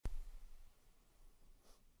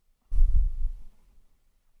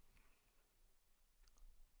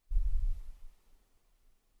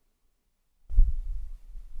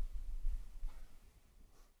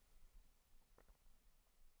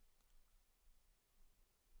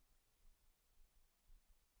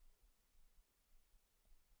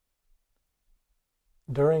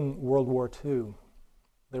During World War II,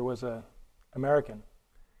 there was an American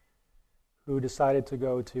who decided to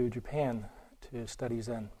go to Japan to study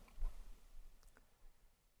Zen.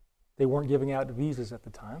 They weren't giving out visas at the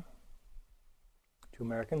time to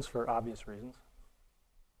Americans for obvious reasons.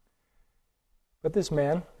 But this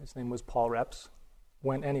man, his name was Paul Reps,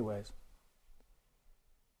 went anyways.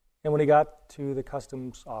 And when he got to the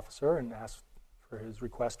customs officer and asked for his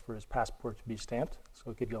request for his passport to be stamped so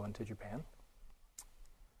he could go into Japan,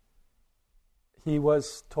 he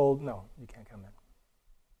was told, no, you can't come in.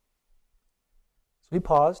 So he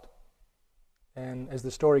paused, and as the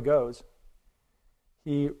story goes,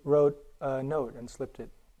 he wrote a note and slipped it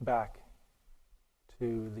back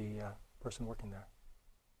to the person working there.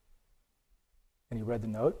 And he read the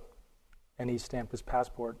note, and he stamped his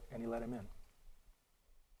passport, and he let him in.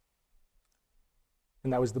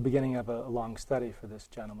 And that was the beginning of a long study for this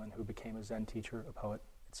gentleman who became a Zen teacher, a poet,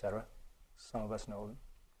 etc. Some of us know him.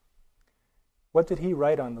 What did he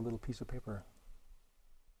write on the little piece of paper?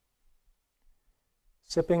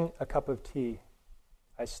 Sipping a cup of tea,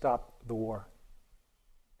 I stopped the war.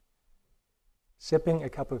 Sipping a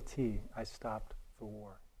cup of tea, I stopped the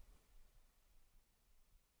war.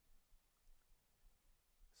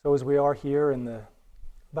 So as we are here in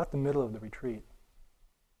about the middle of the retreat,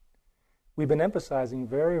 we've been emphasizing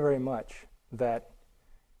very, very much that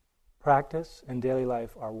practice and daily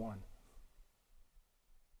life are one.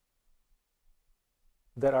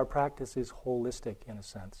 That our practice is holistic in a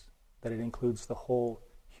sense, that it includes the whole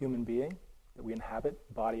human being that we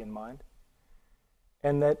inhabit, body and mind,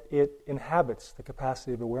 and that it inhabits, the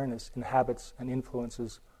capacity of awareness inhabits and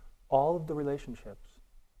influences all of the relationships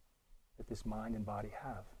that this mind and body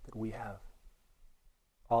have, that we have,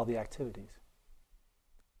 all the activities.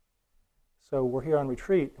 So we're here on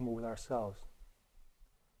retreat and we're with ourselves.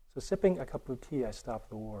 So sipping a cup of tea, I stopped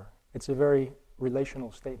the war. It's a very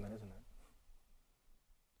relational statement, isn't it?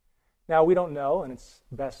 Now, we don't know, and it's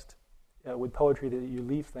best with poetry that you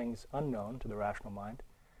leave things unknown to the rational mind,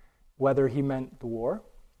 whether he meant the war,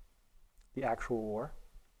 the actual war,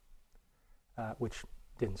 which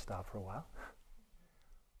didn't stop for a while,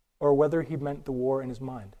 or whether he meant the war in his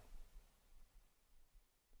mind.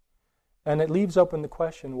 And it leaves open the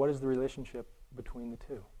question, what is the relationship between the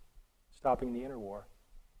two? Stopping the inner war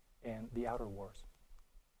and the outer wars.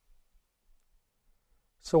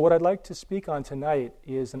 So what I'd like to speak on tonight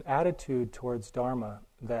is an attitude towards Dharma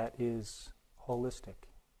that is holistic.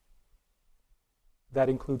 That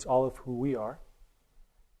includes all of who we are.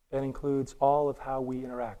 That includes all of how we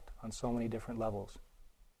interact on so many different levels.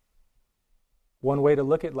 One way to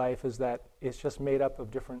look at life is that it's just made up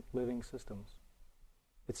of different living systems.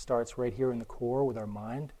 It starts right here in the core with our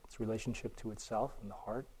mind, its relationship to itself and the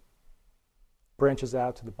heart, branches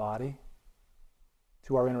out to the body,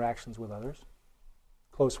 to our interactions with others,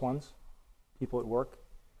 close ones, people at work,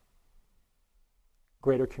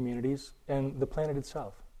 greater communities, and the planet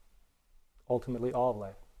itself, ultimately all of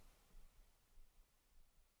life.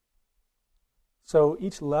 So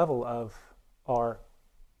each level of our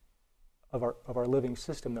living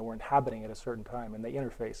system that we're inhabiting at a certain time, and they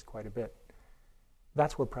interface quite a bit,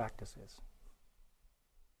 that's where practice is.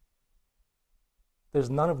 There's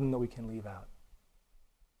none of them that we can leave out.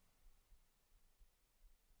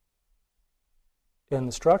 In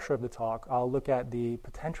the structure of the talk, I'll look at the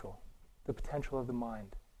potential of the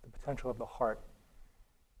mind, the potential of the heart,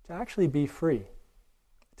 to actually be free,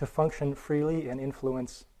 to function freely and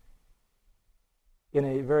influence in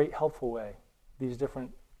a very helpful way these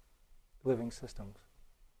different living systems.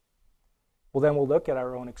 Well, then we'll look at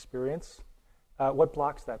our own experience, what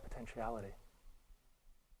blocks that potentiality,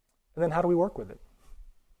 and then how do we work with it?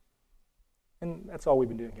 And that's all we've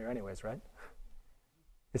been doing here anyways, right?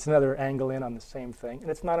 It's another angle in on the same thing, and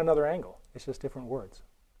it's not another angle. It's just different words.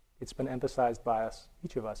 It's been emphasized by us,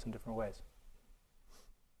 each of us, in different ways.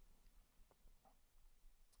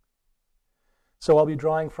 So I'll be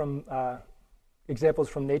drawing from examples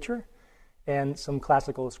from nature and some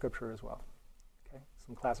classical scripture as well. Okay,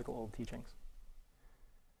 some classical old teachings.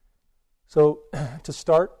 So to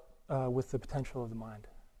start with the potential of the mind.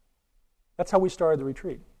 That's how we started the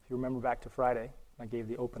retreat. If you remember back to Friday, I gave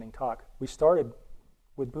the opening talk. We started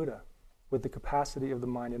with Buddha, with the capacity of the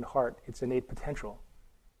mind and heart, its innate potential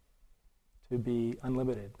to be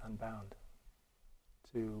unlimited, unbound,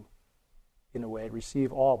 to, in a way,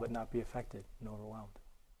 receive all but not be affected and overwhelmed.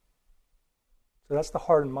 So that's the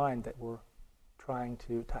heart and mind that we're trying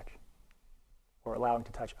to touch, or allowing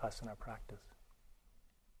to touch us in our practice.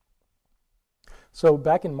 So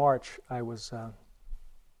back in March, I was,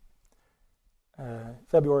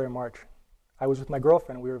 February or March, I was with my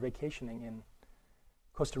girlfriend. We were vacationing in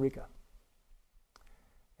Costa Rica.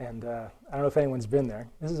 And I don't know if anyone's been there.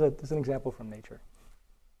 This is an example from nature.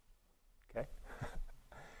 Okay.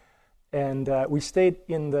 And we stayed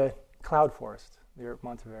in the cloud forest near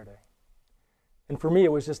Monteverde. And for me,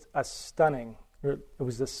 it was just a stunning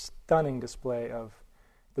display of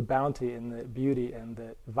the bounty and the beauty and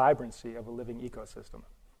the vibrancy of a living ecosystem.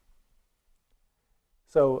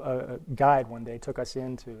 So a guide one day took us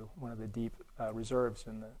into one of the deep reserves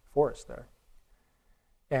in the forest there.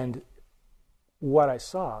 And what I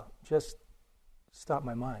saw just stopped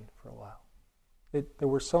my mind for a while. There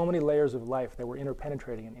were so many layers of life that were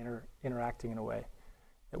interpenetrating and interacting in a way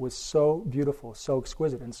that was so beautiful, so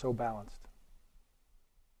exquisite, and so balanced.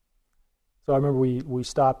 So I remember we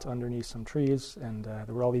stopped underneath some trees, and there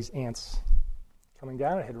were all these ants coming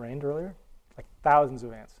down. It had rained earlier, like thousands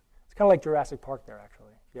of ants. It's kind of like Jurassic Park there,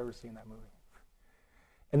 actually, if you ever seen that movie.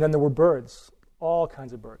 And then there were birds, all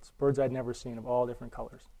kinds of birds I'd never seen of all different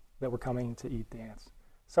colors that were coming to eat the ants.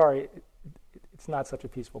 Sorry, it's not such a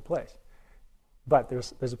peaceful place, but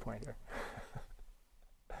there's a point here.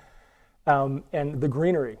 And the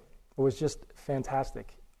greenery was just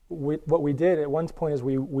fantastic. What we did at one point is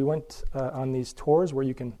we went on these tours where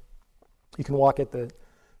you can walk at the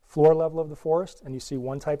floor level of the forest and you see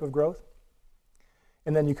one type of growth.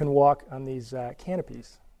 And then you can walk on these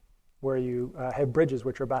canopies where you have bridges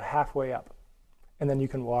which are about halfway up. And then you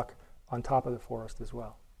can walk on top of the forest as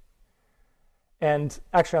well. And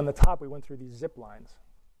actually on the top we went through these zip lines.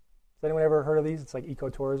 Has anyone ever heard of these? It's like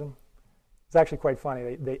ecotourism. It's actually quite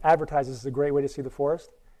funny. They advertise this as a great way to see the forest,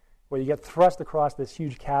 where you get thrust across this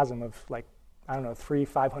huge chasm of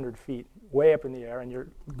 500 feet, way up in the air, and you're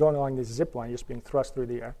going along this zip line, you're just being thrust through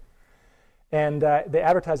the air. And they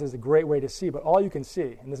advertise it as a great way to see, but all you can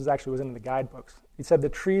see, and this was in the guidebooks, he said the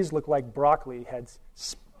trees look like broccoli heads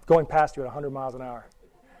going past you at 100 miles an hour.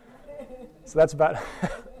 So that's about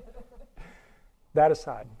that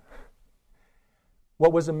aside.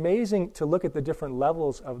 What was amazing to look at the different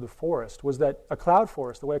levels of the forest was that a cloud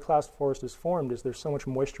forest, the way a cloud forest is formed is there's so much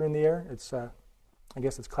moisture in the air, I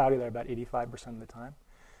guess it's cloudy there about 85% of the time,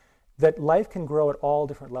 that life can grow at all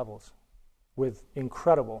different levels with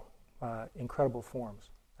incredible forms.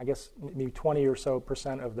 I guess maybe 20 or so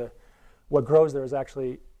percent of what grows there is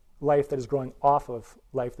actually life that is growing off of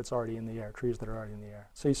life that's already in the air, trees that are already in the air.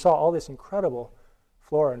 So you saw all this incredible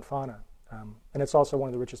flora and fauna, and it's also one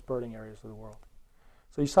of the richest birding areas of the world.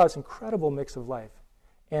 So you saw this incredible mix of life.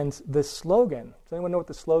 And the slogan, does anyone know what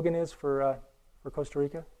the slogan is for Costa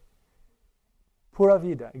Rica? Pura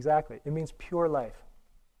vida, exactly. It means pure life.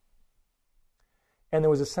 And there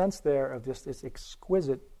was a sense there of just this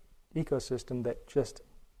exquisite ecosystem that just,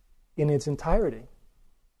 in its entirety,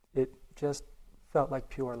 it just felt like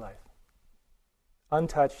pure life.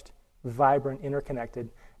 Untouched, vibrant, interconnected.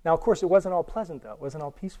 Now, of course, it wasn't all pleasant, though. It wasn't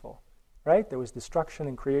all peaceful, right? There was destruction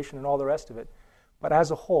and creation and all the rest of it. But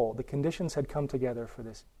as a whole, the conditions had come together for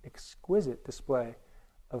this exquisite display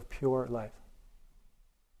of pure life.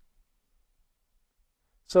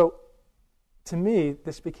 So, to me,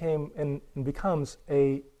 this became and becomes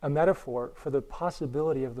a metaphor for the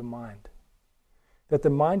possibility of the mind. That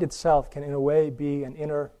the mind itself can, in a way, be an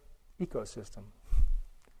inner ecosystem,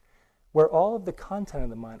 where all of the content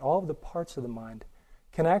of the mind, all of the parts of the mind,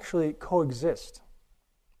 can actually coexist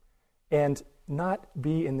and not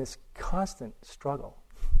be in this constant struggle,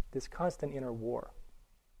 this constant inner war.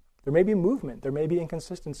 There may be movement, there may be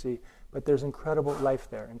inconsistency, but there's incredible life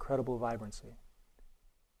there, incredible vibrancy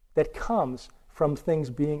that comes from things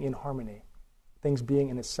being in harmony, things being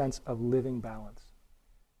in a sense of living balance.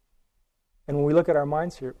 And when we look at our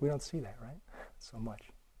minds here, we don't see that, right? So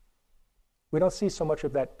much. We don't see so much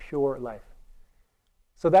of that pure life.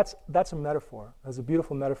 So that's a metaphor. That's a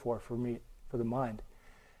beautiful metaphor for me, for the mind.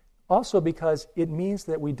 Also because it means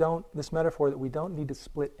that we don't need to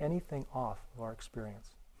split anything off of our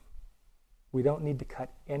experience. We don't need to cut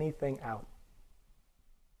anything out.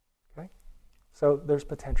 Okay? So there's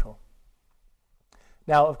potential.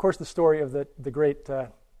 Now, of course, the story of the great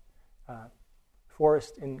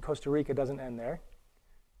forest in Costa Rica doesn't end there.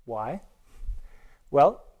 Why?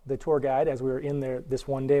 Well, the tour guide, as we were in there this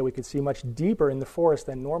one day, we could see much deeper in the forest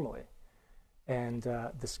than normally. And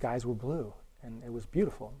the skies were blue. And it was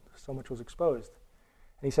beautiful. So much was exposed.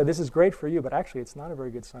 And he said, this is great for you, but actually it's not a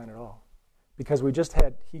very good sign at all. Because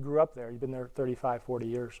he grew up there. He'd been there 35, 40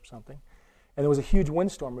 years or something. And there was a huge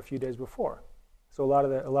windstorm a few days before. So a lot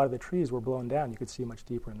of the trees were blown down. You could see much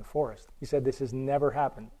deeper in the forest. He said this has never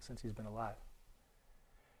happened since he's been alive.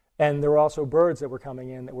 And there were also birds that were coming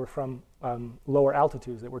in that were from lower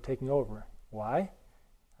altitudes that were taking over. Why?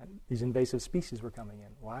 These invasive species were coming in.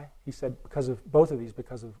 Why? He said because of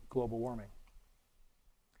global warming.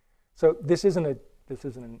 So this isn't This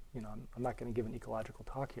isn't, I'm not going to give an ecological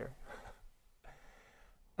talk here.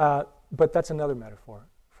 But that's another metaphor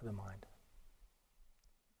for the mind.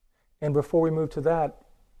 And before we move to that,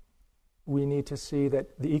 we need to see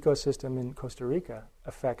that the ecosystem in Costa Rica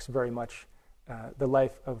affects very much the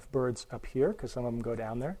life of birds up here, because some of them go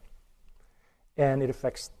down there. And it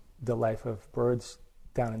affects the life of birds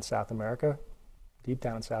down in South America, deep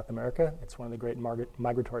down in South America. It's one of the great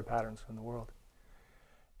migratory patterns in the world.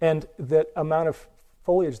 And the amount of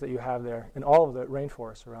foliage that you have there in all of the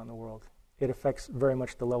rainforests around the world, it affects very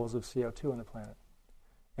much the levels of CO2 on the planet.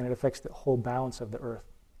 And it affects the whole balance of the earth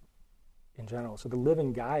in general. So the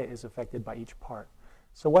living Gaia is affected by each part.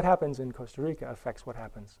 So what happens in Costa Rica affects what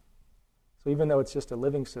happens. So even though it's just a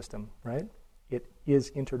living system, right, it is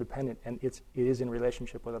interdependent, and it is in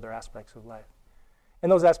relationship with other aspects of life.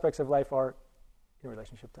 And those aspects of life are in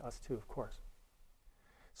relationship to us too, of course.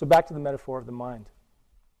 So back to the metaphor of the mind.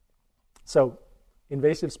 So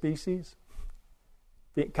invasive species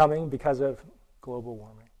coming because of global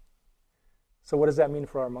warming. So what does that mean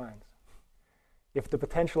for our minds? If the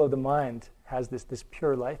potential of the mind has this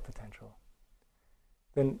pure life potential,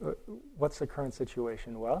 then what's the current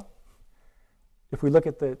situation? Well, if we look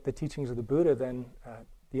at the teachings of the Buddha, then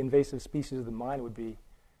the invasive species of the mind would be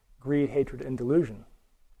greed, hatred, and delusion.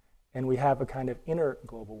 And we have a kind of inner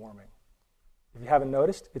global warming. If you haven't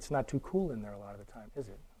noticed, it's not too cool in there a lot of the time, is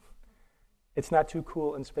it? It's not too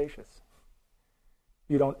cool and spacious.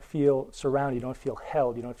 You don't feel surrounded, you don't feel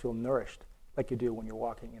held, you don't feel nourished like you do when you're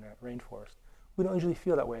walking in a rainforest. We don't usually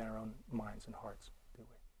feel that way in our own minds and hearts, do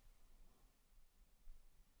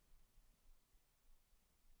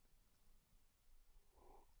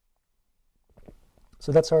we?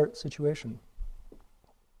 So that's our situation.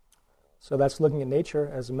 So that's looking at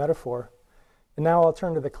nature as a metaphor. And now I'll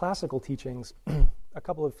turn to the classical teachings, a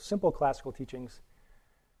couple of simple classical teachings,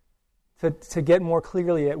 to get more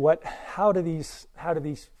clearly at how do these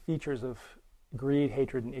features of greed,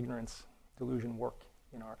 hatred, and ignorance, delusion work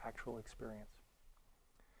in our actual experience.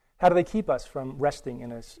 How do they keep us from resting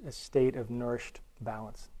in a state of nourished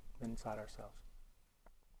balance inside ourselves?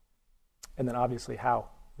 And then obviously, how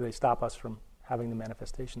do they stop us from having the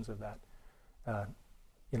manifestations of that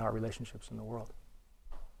in our relationships in the world?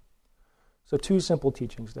 So 2 simple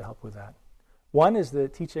teachings to help with that. One is the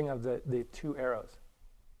teaching of the 2 arrows.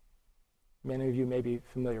 Many of you may be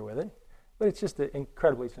familiar with it, but it's just an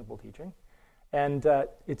incredibly simple teaching. And the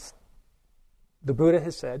Buddha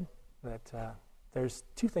has said that there's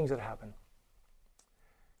 2 things that happen.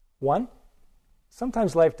 One,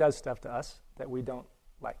 sometimes life does stuff to us that we don't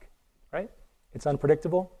like, right? It's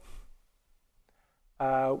unpredictable.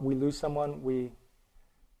 We lose someone we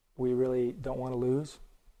really don't want to lose.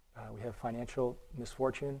 We have financial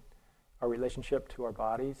misfortune. Our relationship to our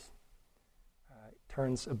bodies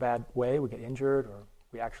turns a bad way. We get injured, or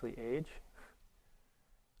we actually age.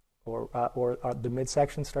 Or the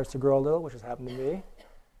midsection starts to grow a little, which has happened to me.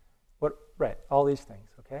 Right, all these things,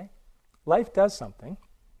 okay? Life does something.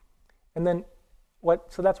 And then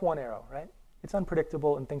so that's one arrow, right? It's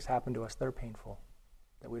unpredictable, and things happen to us that are painful,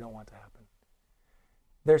 that we don't want to happen.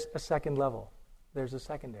 There's a second level. There's a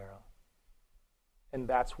second arrow. And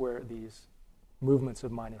that's where these movements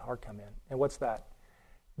of mind and heart come in. And what's that?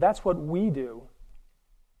 That's what we do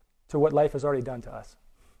to what life has already done to us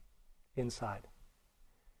inside.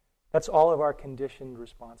 That's all of our conditioned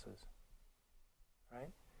responses, right?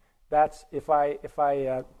 That's if I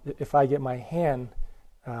get my hand,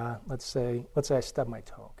 let's say I stub my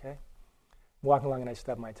toe, okay? I'm walking along and I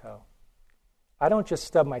stub my toe. I don't just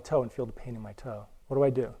stub my toe and feel the pain in my toe.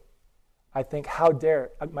 What do? I think, how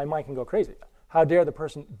dare, my mind can go crazy. How dare the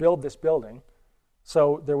person build this building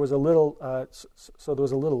so there was a little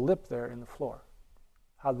lip there in the floor.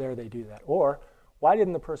 How dare they do that? Or, why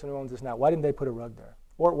didn't the person who owns this now, why didn't they put a rug there?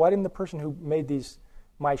 Or why didn't the person who made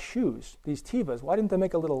my shoes, these Tevas, why didn't they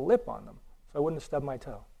make a little lip on them so I wouldn't have stubbed my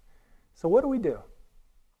toe? So what do?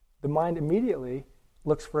 The mind immediately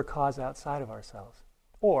looks for a cause outside of ourselves.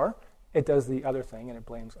 Or it does the other thing and it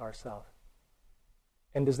blames ourselves.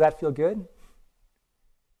 And does that feel good?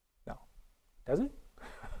 No. Does it?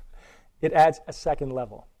 It adds a second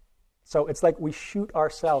level. So it's like we shoot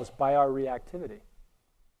ourselves by our reactivity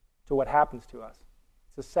to what happens to us.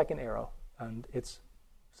 It's a second arrow, and it's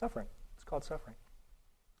suffering. It's called suffering.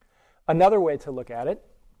 Another way to look at it,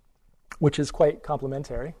 which is quite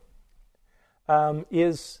complementary,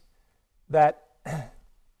 is that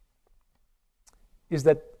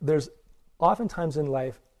there's oftentimes in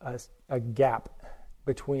life a gap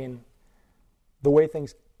between the way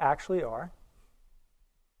things actually are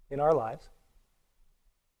in our lives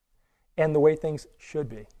and the way things should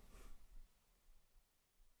be.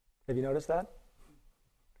 Have you noticed that?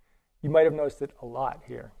 You might have noticed it a lot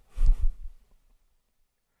here.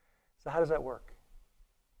 So how does that work?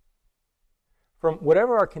 From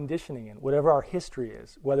whatever our conditioning is, whatever our history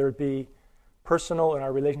is, whether it be personal in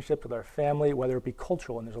our relationship with our family, whether it be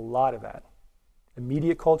cultural, and there's a lot of that,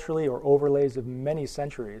 immediate culturally or overlays of many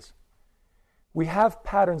centuries, we have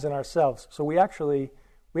patterns in ourselves. So we actually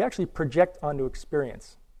project onto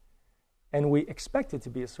experience, and we expect it to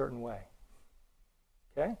be a certain way.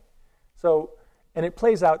 Okay? So, and it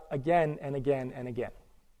plays out again and again and again,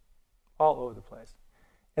 all over the place.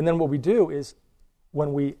 And then what we do is,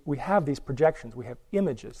 when we have these projections, we have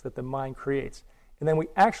images that the mind creates, and then we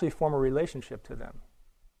actually form a relationship to them.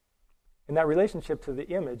 And that relationship to the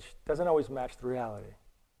image doesn't always match the reality.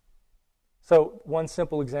 So one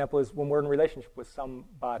simple example is when we're in a relationship with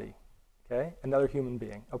somebody, okay, another human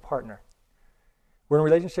being, a partner. We're in a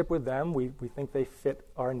relationship with them. We think they fit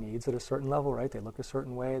our needs at a certain level, right? They look a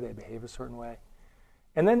certain way. They behave a certain way.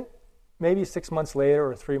 And then maybe 6 months later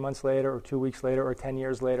or 3 months later or 2 weeks later or 10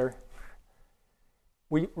 years later,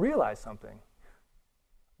 we realize something.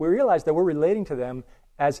 We realize that we're relating to them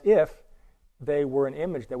as if they were an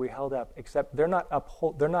image that we held up, except they're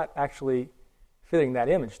not actually fitting that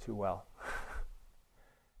image too well.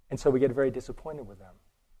 And so we get very disappointed with them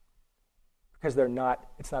because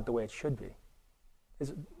it's not the way it should be.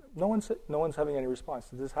 No one's having any response.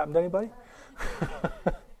 Does this happen to anybody?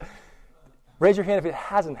 Raise your hand if it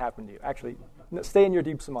hasn't happened to you. Actually, stay in your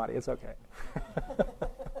deep samadhi. It's okay.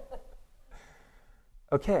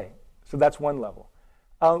 Okay, so that's one level.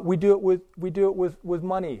 We do it with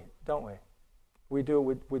money, don't we? We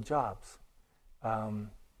do it with jobs.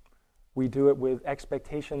 We do it with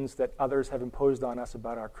expectations that others have imposed on us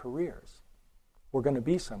about our careers. We're going to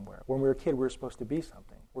be somewhere. When we were a kid, we were supposed to be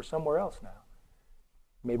something. We're somewhere else now.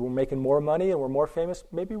 Maybe we're making more money and we're more famous.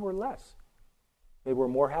 Maybe we're less. Maybe we're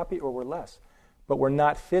more happy or we're less. But we're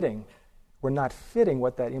not fitting. We're not fitting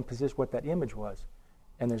what that image was.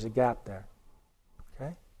 And there's a gap there.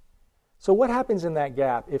 Okay? So what happens in that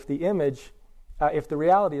gap if the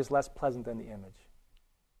reality is less pleasant than the image?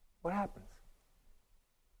 What happens?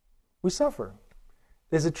 We suffer.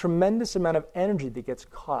 There's a tremendous amount of energy that gets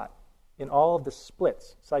caught in all of the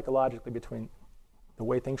splits psychologically between the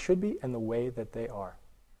way things should be and the way that they are,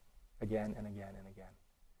 again and again and again.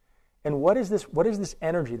 And what is this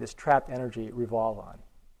energy, this trapped energy, revolve on?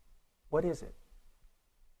 What is it?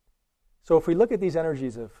 So if we look at these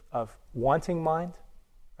energies of wanting mind,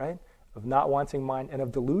 right, of not wanting mind, and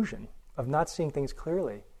of delusion, of not seeing things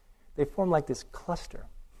clearly, they form like this cluster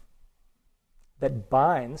that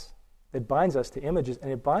binds us to images,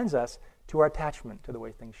 and it binds us to our attachment to the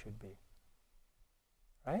way things should be.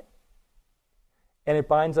 Right? And it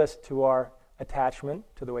binds us to our attachment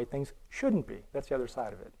to the way things shouldn't be. That's the other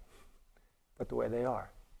side of it. But the way they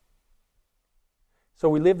are. So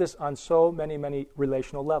we live this on so many, many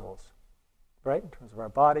relational levels, right? In terms of our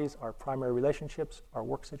bodies, our primary relationships, our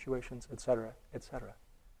work situations, etc., etc.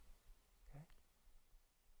 Okay?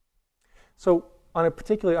 So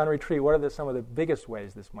particularly on retreat, what are some of the biggest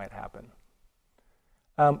ways this might happen?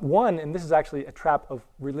 One, and this is actually a trap of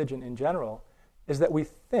religion in general, is that we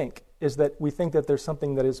think that there's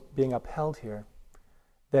something that is being upheld here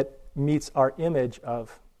that meets our image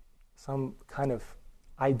of some kind of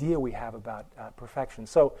idea we have about perfection.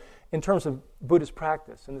 So in terms of Buddhist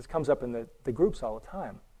practice, and this comes up in the groups all the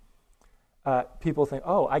time, people think,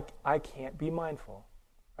 I can't be mindful.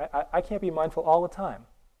 Right? I can't be mindful all the time.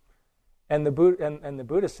 And the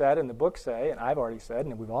Buddha said, and the books say, and I've already said,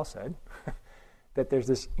 and we've all said, that there's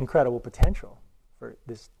this incredible potential for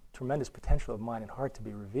this tremendous potential of mind and heart to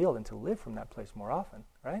be revealed and to live from that place more often,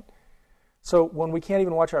 right? So when we can't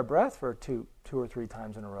even watch our breath for two or three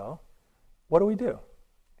times in a row, what do?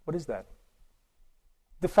 What is that?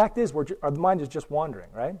 The fact is, our mind is just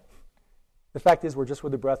wandering, right? The fact is, we're just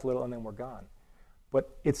with the breath a little and then we're gone.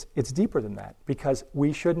 But it's deeper than that, because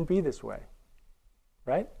we shouldn't be this way,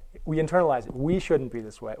 right? We internalize it. We shouldn't be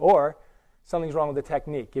this way. Or something's wrong with the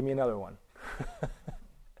technique. Give me another one.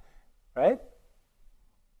 Right?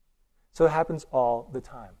 So it happens all the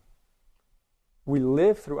time. We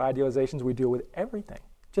live through idealizations. We deal with everything.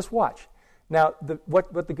 Just watch. Now,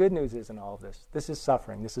 what the good news is in all of this is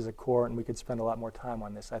suffering. This is a core, and we could spend a lot more time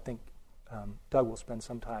on this. I think Doug will spend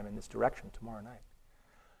some time in this direction tomorrow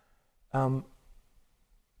night.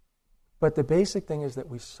 But the basic thing is that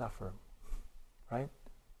we suffer, right?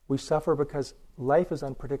 We suffer because life is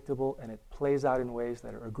unpredictable, and it plays out in ways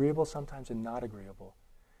that are agreeable sometimes and not agreeable.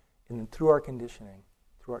 And then through our conditioning,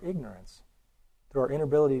 through our ignorance, through our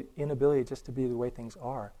inability just to be the way things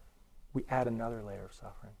are, we add another layer of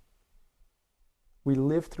suffering. We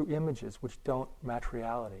live through images which don't match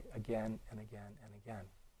reality again and again and again.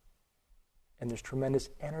 and there's tremendous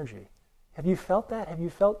energy. Have you felt that? Have you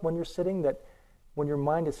felt when you're sitting that when your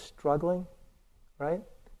mind is struggling, right?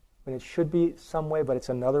 When it should be some way, but it's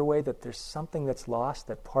another way, that there's something that's lost,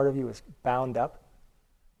 that part of you is bound up?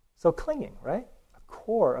 So clinging, right? A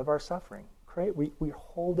core of our suffering. We're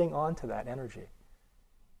holding on to that energy.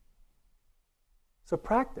 So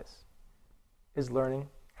practice is learning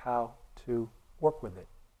how to work with it,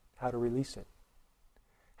 how to release it,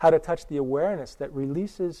 how to touch the awareness that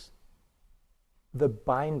releases the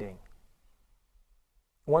binding.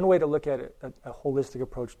 One way to look at it, a holistic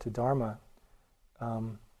approach to Dharma,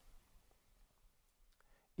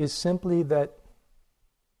 is simply that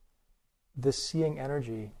the seeing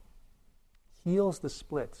energy heals the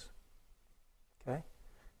splits, okay,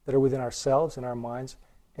 that are within ourselves and our minds,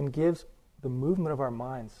 and gives the movement of our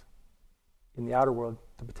minds in the outer world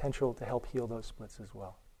the potential to help heal those splits as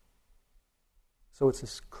well. So it's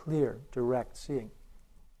this clear, direct seeing.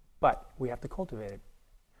 But we have to cultivate it.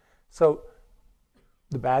 So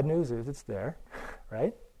the bad news is it's there,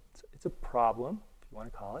 right? It's a problem, if you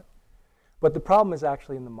want to call it. But the problem is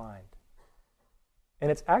actually in the mind. And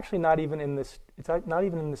it's actually not even in this, it's not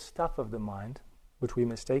even in the stuff of the mind, which we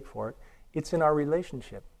mistake for it. It's in our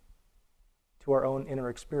relationship to our own inner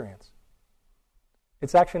experience.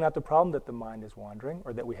 It's actually not the problem that the mind is wandering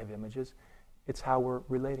or that we have images. It's how we're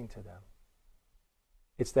relating to them.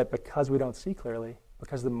 It's that because we don't see clearly,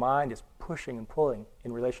 because the mind is pushing and pulling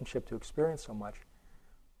in relationship to experience so much,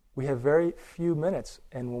 we have very few minutes,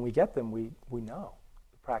 and when we get them, we know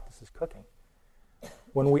the practice is cooking.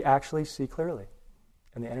 When we actually see clearly,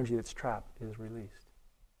 and the energy that's trapped is released.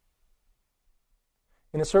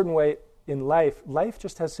 In a certain way, in life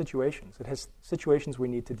just has situations. It has situations we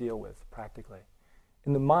need to deal with, practically.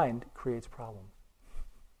 And the mind creates problems.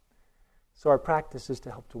 So our practice is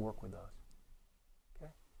to help to work with those.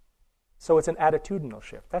 Okay? So it's an attitudinal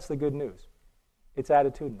shift. That's the good news. It's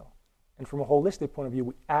attitudinal. And from a holistic point of view,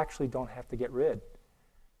 we actually don't have to get rid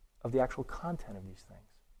of the actual content of these things.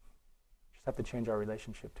 We just have to change our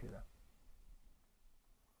relationship to them.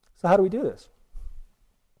 So how do we do this?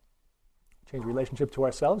 Change relationship to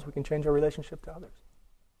ourselves, we can change our relationship to others.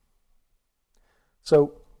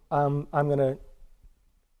 So I'm going to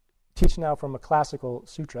teach now from a classical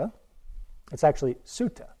sutra. It's actually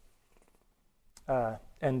sutta.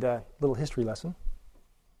 And a little history lesson.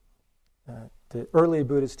 The early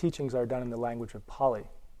Buddha's teachings are done in the language of Pali,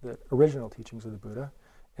 the original teachings of the Buddha,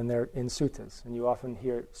 and they're in suttas. And you often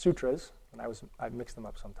hear sutras, and I mix them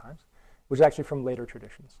up sometimes, which is actually from later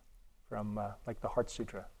traditions, from like the Heart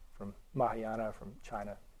Sutra, from Mahayana, from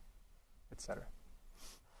China, etc.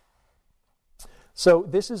 So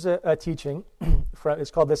this is a teaching,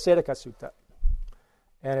 it's called the Sedaka Sutta,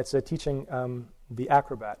 and it's a teaching, the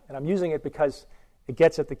acrobat. And I'm using it because it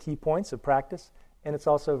gets at the key points of practice, and it's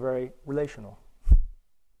also very relational.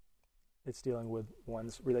 It's dealing with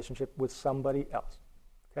one's relationship with somebody else.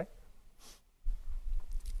 Okay?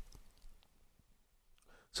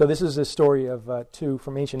 So this is a story of two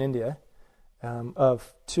from ancient India,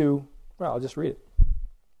 of two, well, I'll just read it.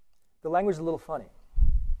 The language is a little funny.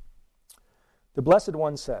 The Blessed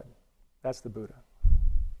One said, that's the Buddha,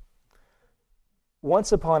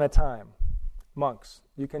 once upon a time, monks,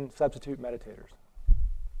 you can substitute meditators,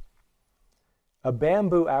 a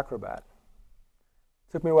bamboo acrobat.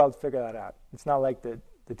 Took me a while to figure that out. It's not like the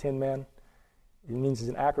Tin Man. It means he's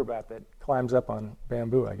an acrobat that climbs up on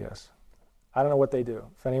bamboo, I guess. I don't know what they do.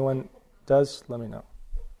 If anyone does, let me know.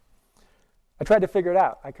 I tried to figure it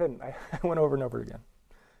out. I couldn't. I went over and over again.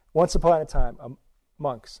 Once upon a time,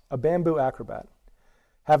 monks, a bamboo acrobat,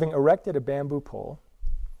 having erected a bamboo pole,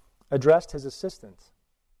 addressed his assistant,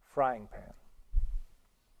 Frying Pan.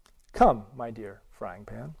 Come, my dear Frying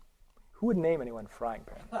Pan. Who would name anyone Frying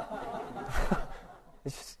Pan?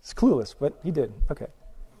 It's clueless, but he did. Okay.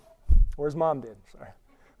 Or his mom did. Sorry.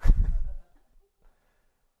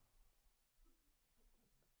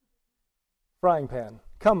 Frying Pan.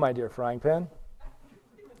 Come, my dear Frying Pan.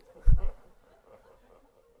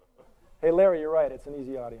 Hey, Larry, you're right. It's an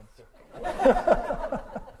easy audience.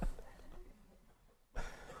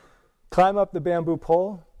 Climb up the bamboo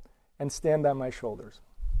pole and stand on my shoulders.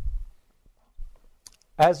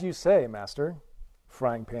 As you say, master,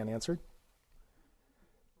 Frying Pan answered.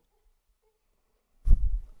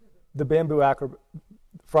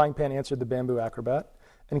 Frying Pan answered the bamboo acrobat,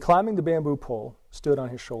 and climbing the bamboo pole, stood on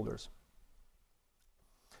his shoulders.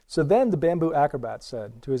 So then the bamboo acrobat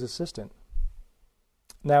said to his assistant,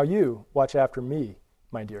 now you watch after me,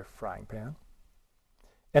 my dear Frying Pan,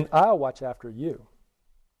 and I'll watch after you.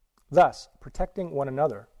 Thus, protecting one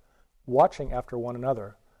another, watching after one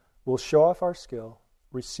another, we'll show off our skill,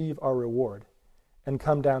 receive our reward, and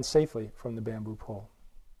come down safely from the bamboo pole.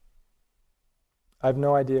 I have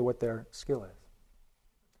no idea what their skill is.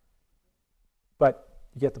 But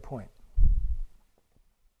you get the point.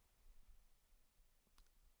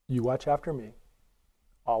 You watch after me,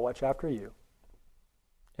 I'll watch after you,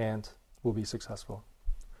 and we'll be successful.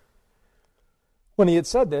 When he had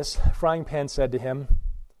said this, Frying Pan said to him,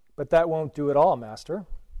 "But that won't do at all, master.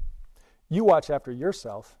 You watch after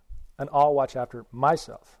yourself, and I'll watch after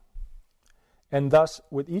myself. And thus,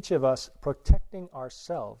 with each of us protecting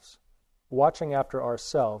ourselves, watching after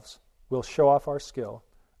ourselves, we'll show off our skill,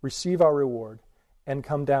 receive our reward, and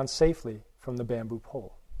come down safely from the bamboo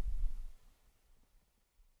pole."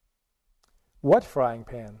 "What, Frying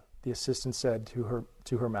Pan?" the assistant said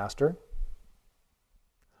to her master,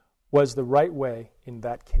 "was the right way in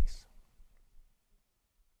that case?"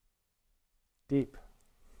 Deep.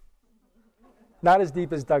 Not as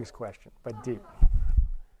deep as Doug's question, but deep.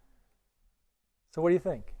 So what do you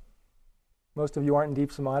think? Most of you aren't in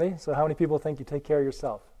deep samadhi, so how many people think you take care of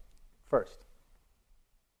yourself first?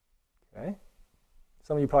 Okay.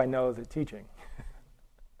 Some of you probably know the teaching.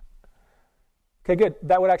 Okay, good.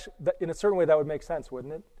 That would actually, in a certain way, that would make sense,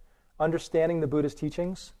 wouldn't it? Understanding the Buddha's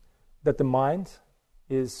teachings, that the mind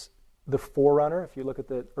is the forerunner. If you look at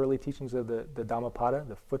the early teachings of the Dhammapada,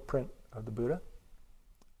 the footprint of the Buddha,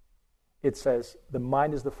 it says the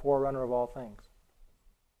mind is the forerunner of all things.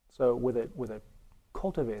 So with a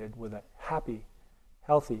cultivated, with a happy,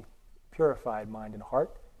 healthy, purified mind and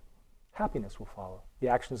heart, happiness will follow. The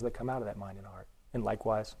actions that come out of that mind and heart. And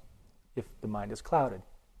likewise, if the mind is clouded,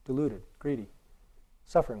 deluded, greedy,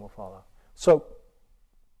 suffering will follow. So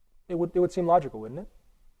it would seem logical, wouldn't it?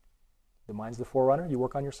 The mind's the forerunner, you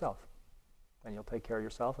work on yourself. And you'll take care of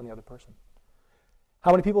yourself and the other person.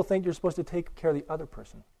 How many people think you're supposed to take care of the other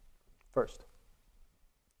person first?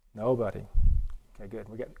 Nobody. Okay,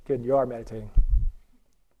 good. You are meditating.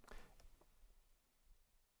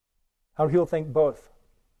 How many people think both?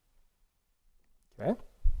 Okay.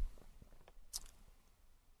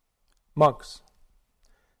 Monks.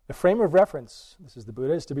 The frame of reference, this is the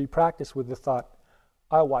Buddha, is to be practiced with the thought,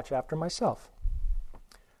 I'll watch after myself.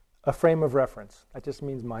 A frame of reference, that just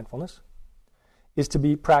means mindfulness, is to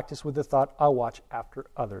be practiced with the thought, I'll watch after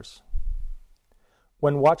others.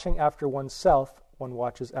 When watching after oneself, one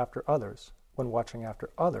watches after others. When watching after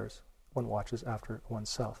others, one watches after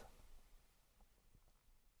oneself.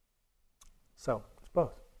 So, it's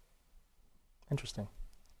both. Interesting.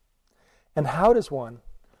 And how does one,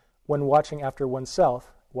 when watching after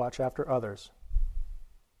oneself, watch after others?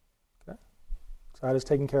 Okay? So how does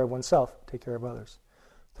taking care of oneself take care of others?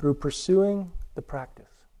 Through pursuing the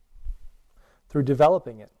practice, through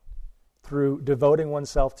developing it, through devoting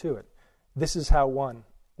oneself to it. This is how one,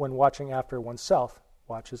 when watching after oneself,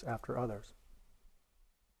 watches after others.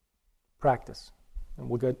 Practice. And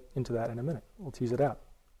we'll get into that in a minute. We'll tease it out.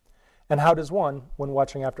 And how does one, when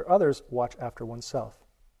watching after others, watch after oneself?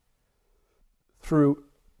 Through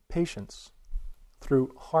patience,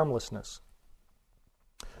 through harmlessness,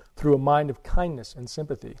 through a mind of kindness and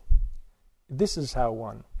sympathy. This is how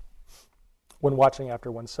one, when watching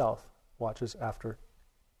after oneself, watches after,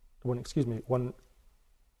 when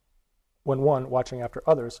one watching after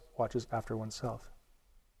others watches after oneself.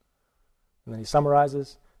 And then he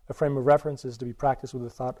summarizes, a frame of reference is to be practiced with the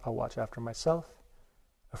thought, I'll watch after myself.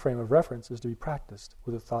 A frame of reference is to be practiced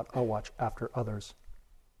with the thought, I'll watch after others.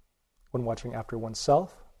 When watching after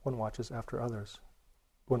oneself, one watches after others.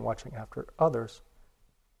 When watching after others,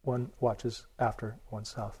 one watches after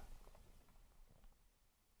oneself.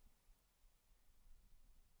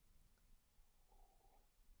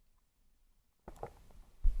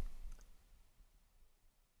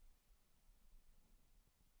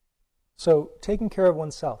 So, taking care of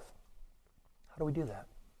oneself. How do we do that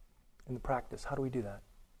in the practice? How do we do that?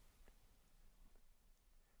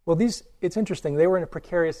 Well, it's interesting. They were in a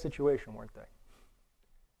precarious situation, weren't they?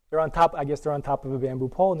 They're on top of a bamboo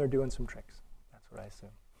pole and they're doing some tricks. That's what I assume.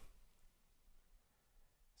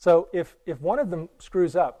 So if one of them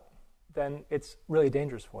screws up, then it's really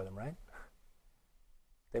dangerous for them, right?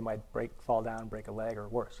 They might fall down, break a leg, or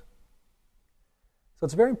worse. So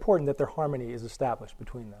it's very important that their harmony is established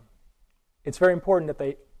between them. It's very important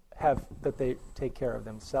that they take care of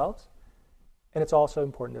themselves, and it's also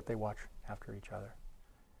important that they watch after each other.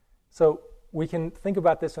 So we can think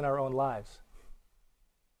about this in our own lives.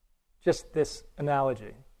 Just this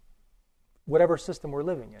analogy. Whatever system we're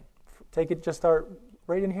living in, take it just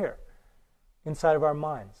right in here, inside of our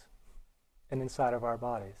minds and inside of our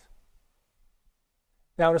bodies.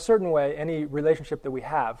 Now, in a certain way, any relationship that we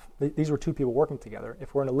have, these were two people working together.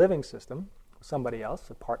 If we're in a living system, somebody else,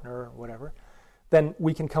 a partner or whatever, then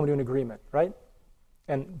we can come to an agreement, right?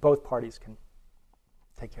 And both parties can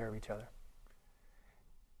take care of each other.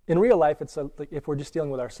 In real life, it's like if we're just dealing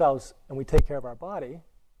with ourselves and we take care of our body,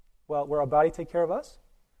 well, will our body take care of us?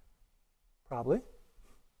 Probably,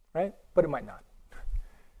 right? But it might not.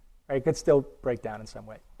 Right? It could still break down in some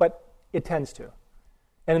way, but it tends to.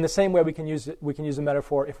 And in the same way, we can use a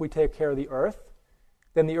metaphor. If we take care of the earth,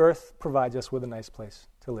 then the earth provides us with a nice place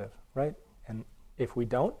to live, right? And if we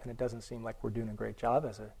don't, and it doesn't seem like we're doing a great job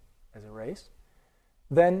as a race,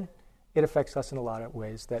 then it affects us in a lot of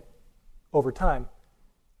ways that, over time,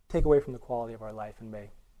 take away from the quality of our life and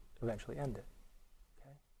may eventually end it.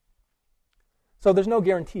 Okay? So there's no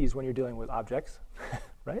guarantees when you're dealing with objects,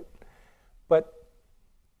 right? But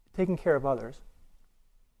taking care of others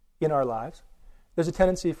in our lives, there's a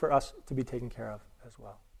tendency for us to be taken care of as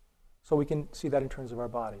well. So we can see that in terms of our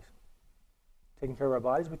bodies. Taking care of our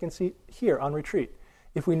bodies, we can see here on retreat.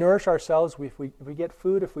 If we nourish ourselves, if we get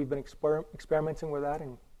food, if we've been experimenting with that,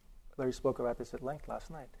 and Larry spoke about this at length last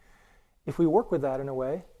night, if we work with that in a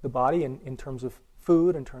way, the body in terms of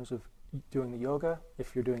food, in terms of doing the yoga,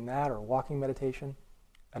 if you're doing that, or walking meditation,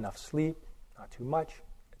 enough sleep, not too much,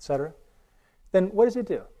 etc., then what does it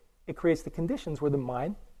do? It creates the conditions where the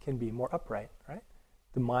mind can be more upright, right?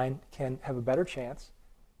 The mind can have a better chance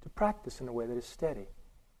to practice in a way that is steady.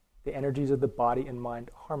 The energies of the body and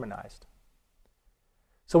mind harmonized.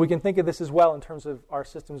 So we can think of this as well in terms of our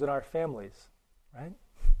systems and our families, right?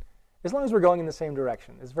 As long as we're going in the same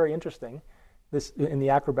direction. It's very interesting, this in the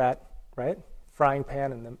acrobat, right? Frying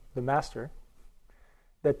pan and the master,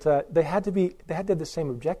 that they had to have the same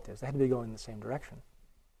objectives. They had to be going in the same direction.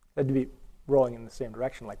 They had to be rolling in the same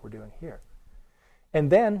direction like we're doing here. And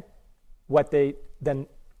then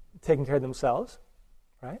taking care of themselves,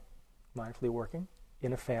 right? Mindfully working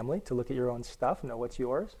in a family to look at your own stuff, know what's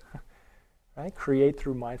yours, right? Create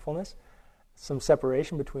through mindfulness some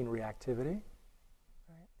separation between reactivity,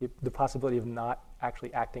 right? The possibility of not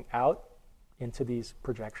actually acting out into these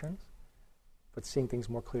projections, but seeing things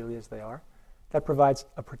more clearly as they are. That provides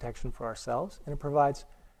a protection for ourselves, and it provides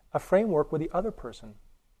a framework with the other person.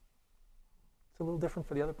 It's a little different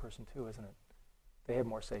for the other person too, isn't it? They have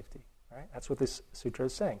more safety, right? That's what this sutra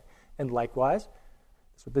is saying. And likewise,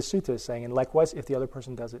 that's what this sutta is saying. And likewise, if the other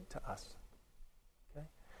person does it to us. Okay?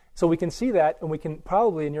 So we can see that, and we can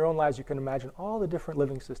probably, in your own lives, you can imagine all the different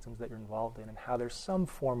living systems that you're involved in and how there's some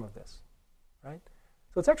form of this, right?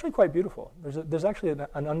 So it's actually quite beautiful. There's actually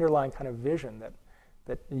an underlying kind of vision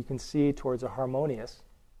that you can see towards a harmonious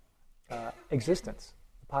existence,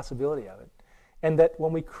 the possibility of it. And that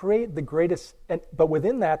when we create the greatest, but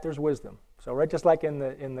within that there's wisdom. So right, just like in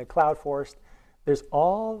the cloud forest, there's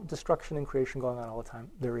all destruction and creation going on all the time.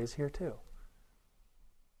 There is here too.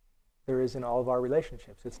 There is in all of our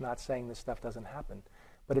relationships. It's not saying this stuff doesn't happen,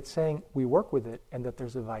 but it's saying we work with it and that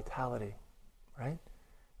there's a vitality, right?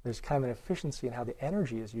 There's kind of an efficiency in how the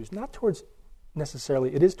energy is used. Not towards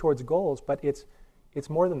necessarily, it is towards goals, but it's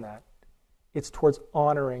more than that. It's towards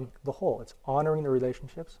honoring the whole. It's honoring the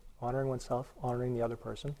relationships, honoring oneself, honoring the other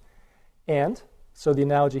person. And so the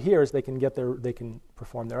analogy here is they can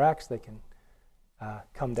perform their acts, they can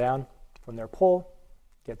come down from their pole,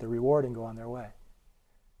 get the reward, and go on their way.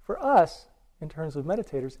 For us, in terms of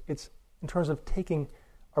meditators, it's in terms of taking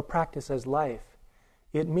our practice as life.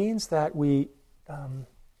 It means that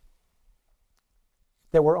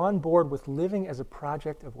that we're on board with living as a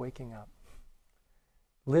project of waking up,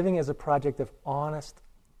 living as a project of honest,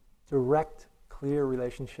 direct, clear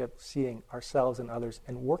relationship, seeing ourselves and others,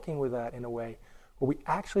 and working with that in a way where we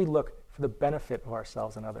actually look for the benefit of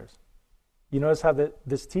ourselves and others. You notice how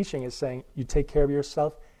this teaching is saying you take care of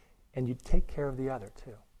yourself and you take care of the other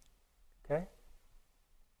too. Okay?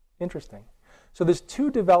 Interesting. So there's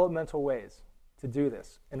two developmental ways to do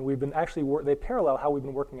this, and we've been actually they parallel how we've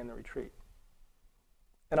been working in the retreat.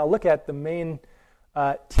 And I'll look at the main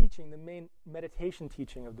teaching, the main meditation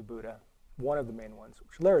teaching of the Buddha, one of the main ones,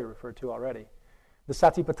 which Larry referred to already, the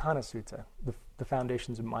Satipatthana Sutta, the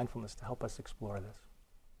foundations of mindfulness to help us explore this.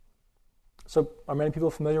 So are many people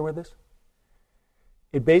familiar with this?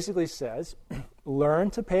 It basically says, learn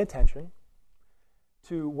to pay attention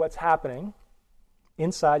to what's happening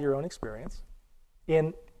inside your own experience,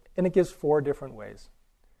 and it gives 4 different ways.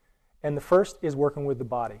 And the first is working with the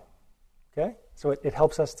body. Okay? So it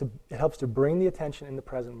helps to bring the attention in the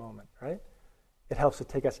present moment, right? It helps to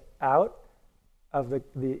take us out of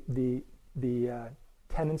the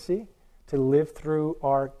tendency to live through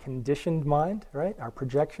our conditioned mind, right? Our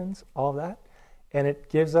projections, all of that. And it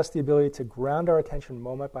gives us the ability to ground our attention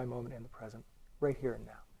moment by moment in the present, right here and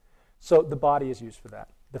now. So the body is used for that.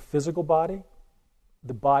 The physical body,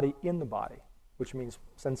 the body in the body, which means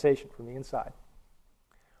sensation from the inside.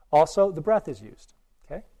 Also, the breath is used.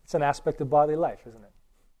 It's an aspect of bodily life, isn't it?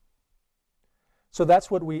 So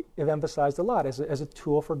that's what we have emphasized a lot as a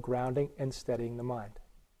tool for grounding and steadying the mind.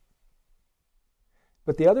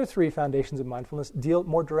 But the other three foundations of mindfulness deal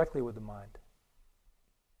more directly with the mind.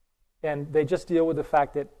 And they just deal with the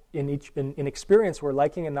fact that in experience, we're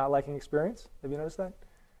liking and not liking experience. Have you noticed that?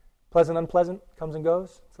 Pleasant, unpleasant, comes and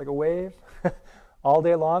goes. It's like a wave all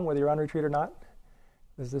day long, whether you're on retreat or not.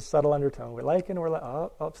 There's this subtle undertone. We're liking, we're like,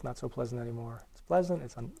 oh, it's not so pleasant anymore. It's pleasant,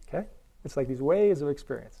 okay? It's like these waves of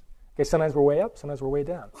experience. Okay, sometimes we're way up, sometimes we're way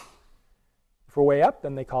down. If we're way up,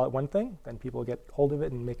 then they call it one thing. Then people get hold of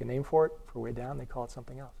it and make a name for it. If we're way down, they call it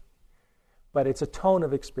something else. But it's a tone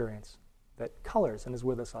of experience that colors and is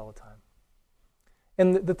with us all the time.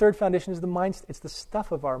 And the third foundation is the mind. It's the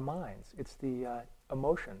stuff of our minds. It's the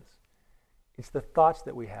emotions. It's the thoughts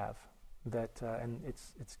that we have. And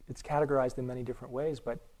it's categorized in many different ways.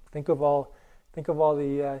 But think of all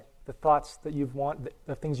the thoughts that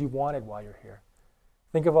the things you've wanted while you're here.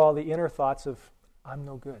 Think of all the inner thoughts of I'm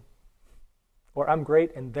no good, or I'm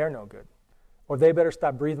great and they're no good, or they better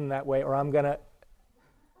stop breathing that way, or I'm gonna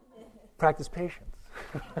practice patience.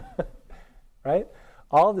 Right?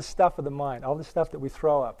 All the stuff of the mind, all the stuff that we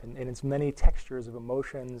throw up in its many textures of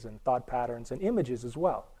emotions and thought patterns and images as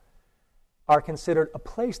well, are considered a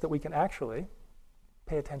place that we can actually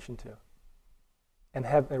pay attention to and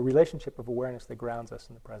have a relationship of awareness that grounds us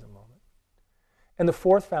in the present moment. And the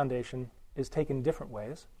fourth foundation is taken in different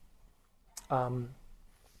ways. In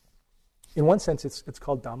one sense, it's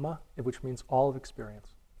called Dhamma, which means all of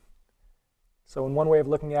experience. So in one way of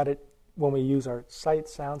looking at it, when we use our sight,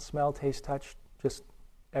 sound, smell, taste, touch, just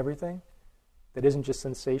everything that isn't just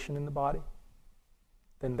sensation in the body,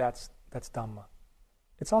 then that's Dhamma.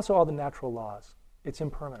 It's also all the natural laws. It's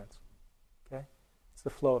impermanence. Okay? It's the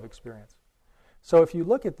flow of experience. So if you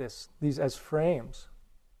look at these as frames,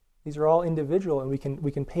 these are all individual, and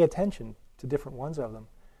we can pay attention to different ones of them.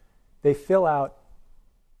 They fill out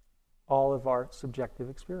all of our subjective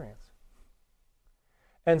experience.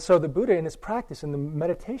 And so the Buddha in his practice, in the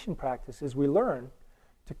meditation practice, is we learn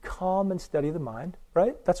to calm and steady the mind,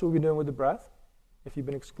 right? That's what we've been doing with the breath, if you've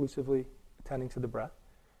been exclusively attending to the breath,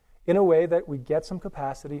 in a way that we get some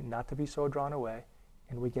capacity not to be so drawn away,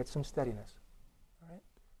 and we get some steadiness. All right?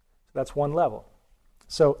 So that's one level.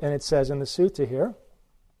 So, and it says in the sutta here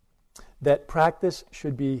that practice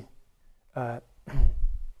should be, so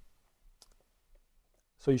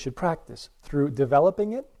you should practice through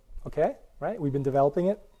developing it, okay, right? We've been developing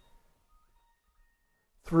it.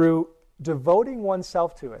 Through devoting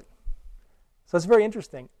oneself to it. So it's very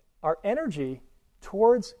interesting. Our energy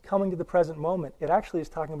towards coming to the present moment, it actually is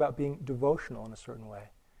talking about being devotional in a certain way.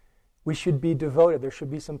 We should be devoted. There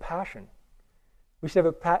should be some passion. We should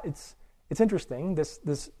have it's interesting,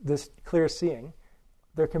 this clear seeing.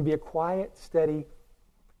 There can be a quiet, steady,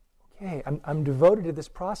 okay, I'm devoted to this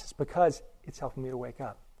process because it's helping me to wake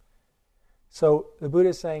up. So the Buddha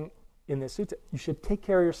is saying in this sutta, you should take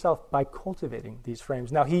care of yourself by cultivating these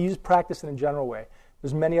frames. Now, he used practice in a general way.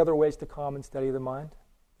 There's many other ways to calm and steady the mind.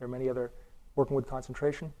 There are many other working with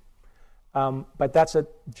concentration. But that's a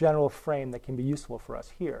general frame that can be useful for us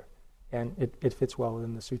here. And it fits well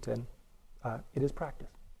within the sutta. And it is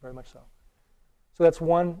practice, very much so. So that's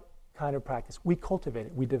one kind of practice. We cultivate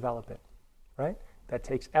it. We develop it, right? That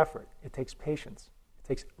takes effort. It takes patience. It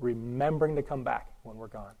takes remembering to come back when we're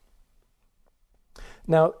gone.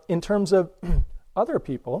 Now, in terms of other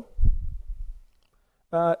people,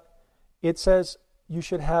 it says you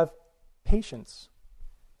should have patience,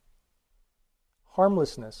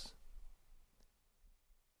 harmlessness,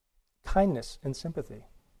 kindness, and sympathy.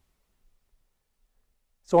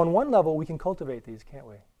 So on one level, we can cultivate these, can't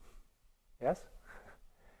we? Yes?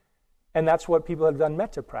 And that's what people have done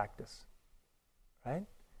metta practice, right?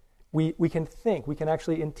 We can think, we can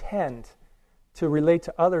actually intend to relate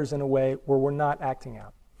to others in a way where we're not acting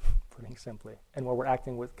out, putting simply, and where we're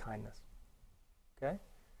acting with kindness. Okay?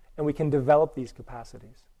 And we can develop these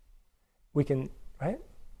capacities. We can, right?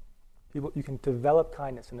 You can develop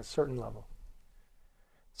kindness in a certain level.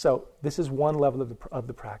 So this is one level of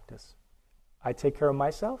the practice. I take care of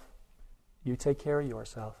myself, you take care of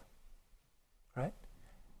yourself. Right?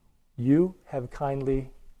 You have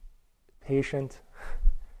kindly, patient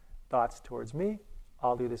thoughts towards me.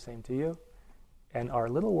 I'll do the same to you. And our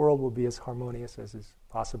little world will be as harmonious as is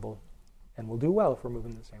possible. And we'll do well if we're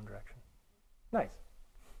moving in the same direction. Nice.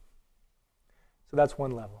 So that's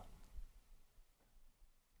one level.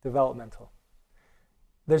 Developmental.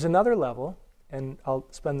 There's another level, and I'll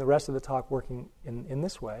spend the rest of the talk working in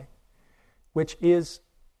this way, which is,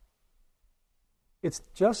 it's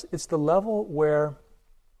the level where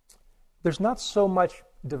there's not so much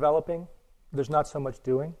developing, there's not so much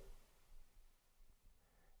doing.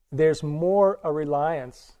 there's more a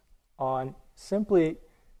reliance on simply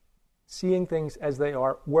seeing things as they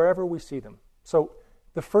are wherever we see them. So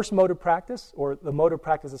the first mode of practice, or the mode of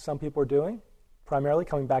practice that some people are doing, primarily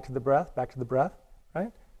coming back to the breath,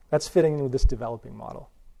 right? That's fitting in with this developing model.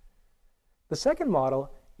 The second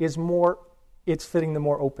model is it's fitting the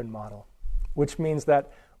more open model, which means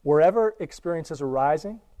that wherever experience is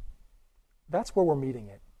arising, that's where we're meeting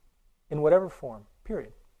it, in whatever form,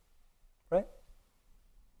 period. Right?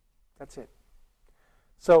 That's it.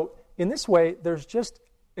 So in this way,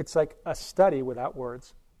 it's like a study without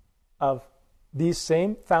words of these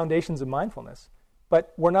same foundations of mindfulness,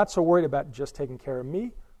 but we're not so worried about just taking care of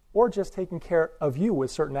me or just taking care of you with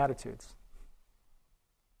certain attitudes.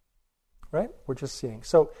 Right? We're just seeing.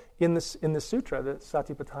 So in the sutra, the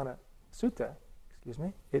Satipatthana Sutta,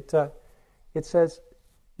 it says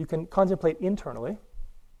you can contemplate internally,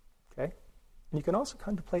 okay, and you can also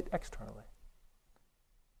contemplate externally.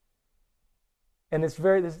 And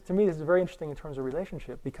to me, this is very interesting in terms of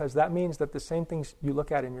relationship, because that means that the same things you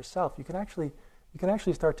look at in yourself, you can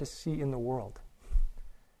actually start to see in the world.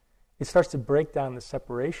 It starts to break down the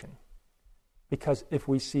separation, because if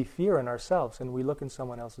we see fear in ourselves and we look in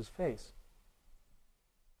someone else's face,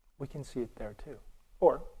 we can see it there too,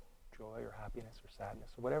 or joy or happiness or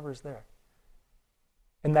sadness or whatever is there.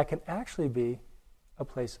 And that can actually be a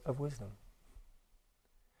place of wisdom.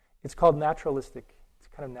 It's called naturalistic. It's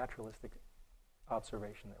kind of naturalistic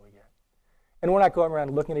observation that we get. And we're not going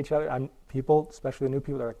around looking at each other. People, especially the new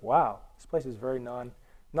people, they're like, wow, this place is very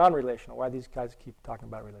non-relational. Why do these guys keep talking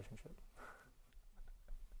about relationship?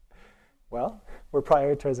 Well, we're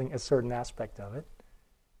prioritizing a certain aspect of it,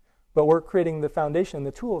 but we're creating the foundation and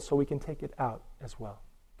the tools so we can take it out as well.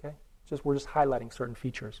 Okay? We're just highlighting certain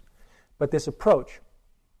features. But this approach,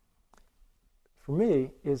 for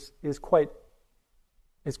me,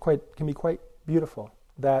 can be quite beautiful.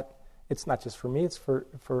 That it's not just for me, it's for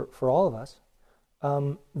all of us,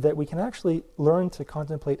 that we can actually learn to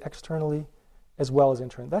contemplate externally as well as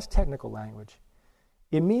internally. That's technical language.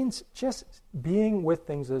 It means just being with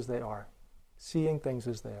things as they are, seeing things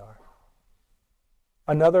as they are.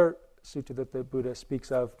 Another sutta that the Buddha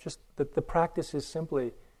speaks of, just that the practice is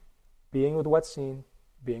simply being with what's seen,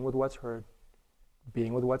 being with what's heard,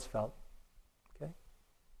 being with what's felt. Okay?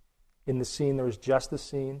 In the seen, there is just the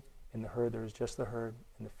seen. In the heard, there is just the heard.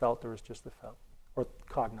 In the felt, there is just the felt, or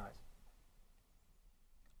cognized.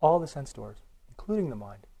 All the sense doors, including the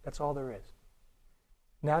mind. That's all there is.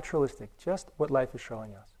 Naturalistic, just what life is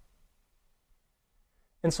showing us.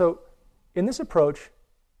 And so, in this approach,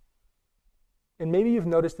 and maybe you've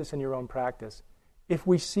noticed this in your own practice, if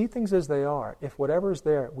we see things as they are, if whatever is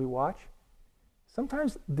there we watch,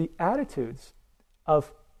 sometimes the attitudes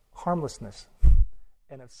of harmlessness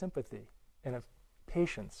and of sympathy and of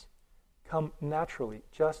patience come naturally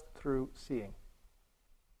just through seeing.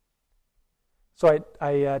 So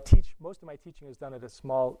I teach, most of my teaching is done at a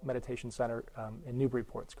small meditation center in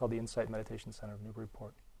Newburyport. It's called the Insight Meditation Center of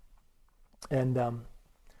Newburyport. And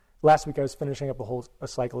last week I was finishing up a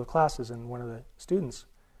cycle of classes, and one of the students,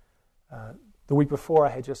 the week before I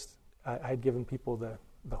had given people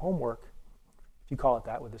the homework, if you call it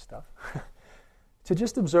that with this stuff, to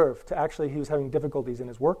just observe, he was having difficulties in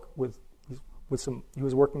his work he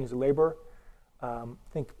was working as a laborer, I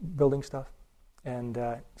think building stuff, and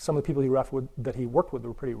some of the people that he worked with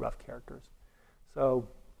were pretty rough characters. So,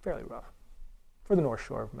 fairly rough. For the North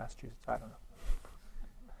Shore of Massachusetts, I don't know.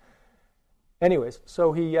 Anyways,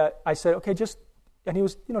 so I said, okay, and he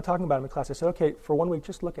was, talking about him in class. I said, okay, for 1 week,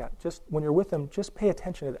 just when you're with them, just pay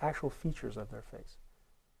attention to the actual features of their face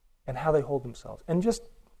and how they hold themselves. And just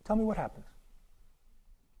tell me what happens.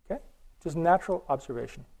 Okay? Just natural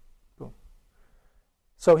observation. Boom.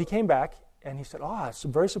 So he came back and he said, it's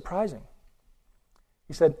very surprising.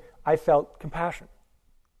 He said, I felt compassion.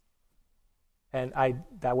 And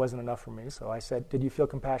that wasn't enough for me, so I said, did you feel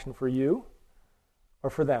compassion for you or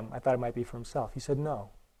for them? I thought it might be for himself. He said, no,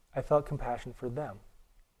 I felt compassion for them.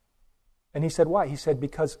 And he said, why? He said,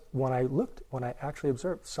 because when I actually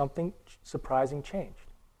observed, something surprising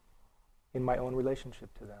changed in my own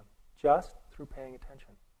relationship to them, just through paying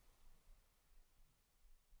attention.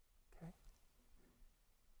 Okay?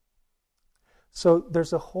 So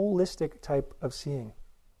there's a holistic type of seeing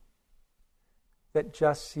that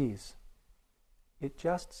just sees. It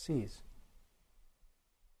just sees.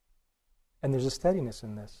 And there's a steadiness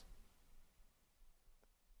in this.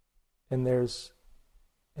 And there's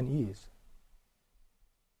an ease.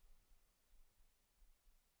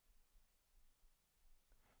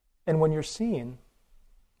 And when you're seen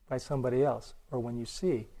by somebody else, or when you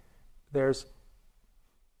see, there's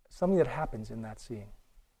something that happens in that seeing.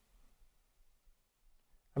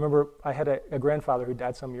 I remember I had a grandfather who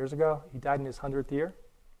died some years ago. He died in his 100th year,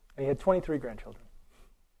 and he had 23 grandchildren.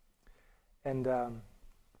 And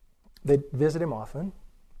they'd visit him often,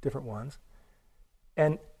 different ones.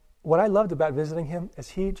 And what I loved about visiting him is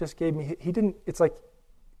he just gave me, it's like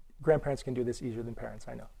grandparents can do this easier than parents,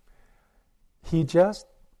 I know. He just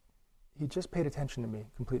paid attention to me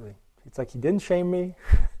completely. It's like he didn't shame me.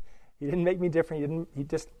 He didn't make me different.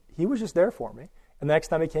 He was just there for me. And the next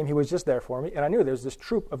time he came, he was just there for me. And I knew there was this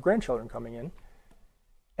troop of grandchildren coming in.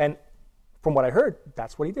 And from what I heard,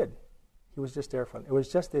 that's what he did. He was just there for them. It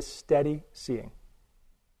was just this steady seeing.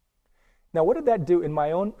 Now, what did that do in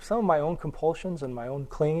some of my own compulsions and my own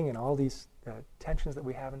clinging and all these tensions that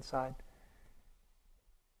we have inside?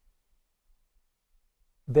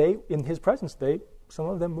 In his presence, some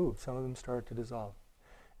of them moved, some of them started to dissolve.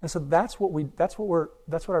 And so that's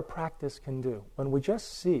what our practice can do. When we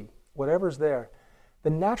just see whatever's there, the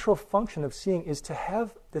natural function of seeing is to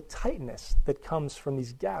have the tightness that comes from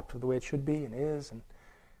these gaps of the way it should be and is, and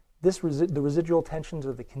the residual tensions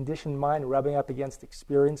of the conditioned mind rubbing up against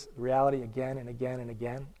experience, reality again and again and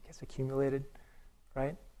again, gets accumulated,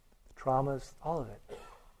 right? The traumas, all of it.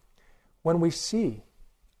 When we see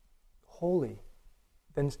wholly,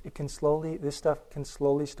 then this stuff can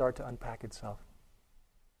slowly start to unpack itself.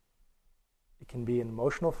 It can be in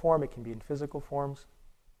emotional form, it can be in physical forms.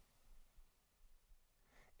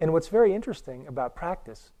 And what's very interesting about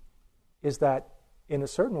practice is that, in a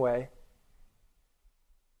certain way,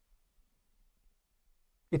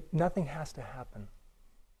 nothing has to happen.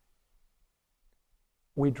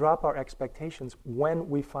 We drop our expectations when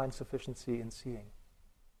we find sufficiency in seeing.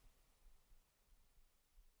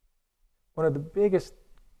 One of the biggest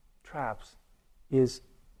traps is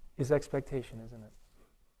expectation, isn't it?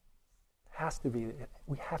 It has to be.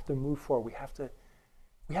 We have to move forward. We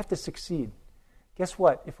have to succeed. Guess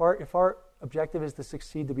what? If our objective is to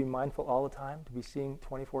succeed, to be mindful all the time, to be seeing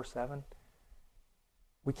 24/7,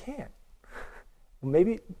 we can't.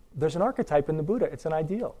 Maybe there's an archetype in the Buddha. It's an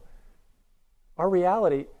ideal. Our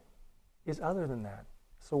reality is other than that.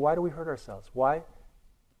 So why do we hurt ourselves? Why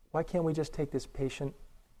can't we just take this patient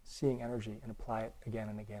seeing energy and apply it again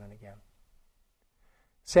and again and again?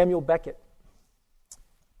 Samuel Beckett,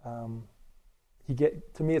 to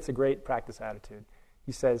me it's a great practice attitude.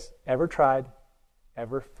 He says, ever tried,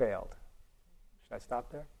 ever failed. Should I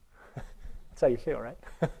stop there? That's how you feel, right?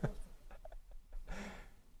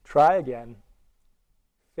 Try again,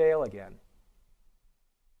 fail again,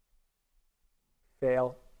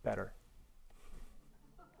 fail better.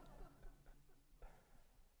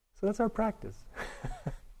 So that's our practice.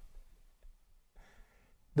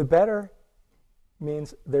 The better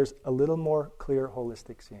means there's a little more clear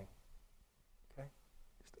holistic seeing. Okay?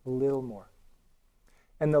 Just a little more.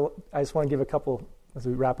 And I just want to give a couple, as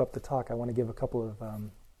we wrap up the talk, I want to give a couple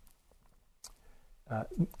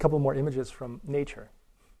more images from nature.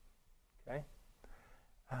 Okay?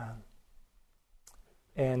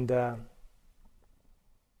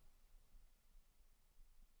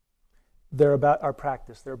 They're about our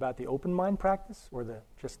practice. They're about the open mind practice, or the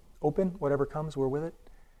just open, whatever comes, we're with it.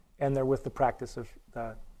 And they're with the practice of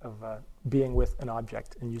being with an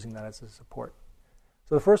object and using that as a support.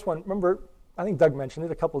 So the first one, remember, I think Doug mentioned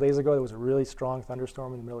it a couple days ago, there was a really strong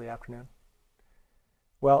thunderstorm in the middle of the afternoon.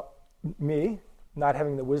 Well, me, not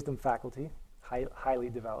having the wisdom faculty,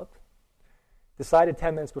 highly developed, decided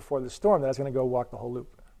 10 minutes before the storm that I was going to go walk the whole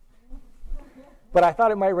loop. But I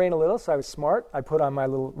thought it might rain a little, so I was smart. I put on my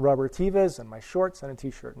little rubber Tevas and my shorts and a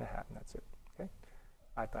T-shirt and a hat, and that's it. Okay?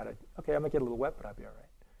 I thought, I might get a little wet, but I'll be all right.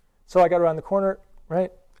 So I got around the corner,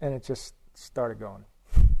 right, and it just started going.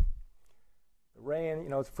 The rain,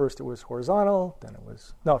 first it was horizontal,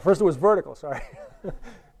 first it was vertical, sorry.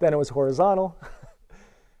 Then it was horizontal.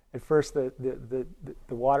 At first the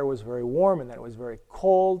water was very warm, and then it was very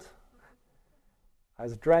cold. I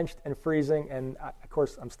was drenched and freezing, and of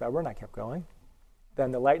course I'm stubborn, I kept going.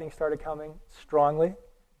 Then the lightning started coming strongly.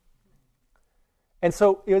 And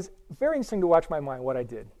so it was very interesting to watch my mind, what I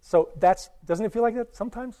did. So doesn't it feel like that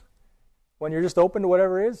sometimes? When you're just open to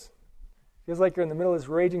whatever is? It feels like you're in the middle of this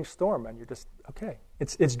raging storm, and you're just, okay.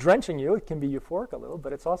 It's drenching you. It can be euphoric a little,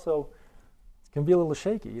 but it can be a little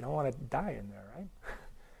shaky. You don't want to die in there, right?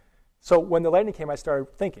 So when the lightning came, I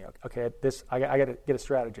started thinking, okay, I got to get a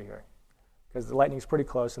strategy here, because the lightning's pretty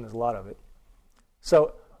close, and there's a lot of it.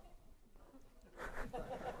 So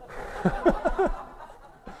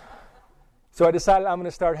so I decided I'm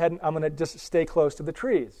going to just stay close to the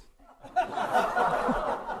trees.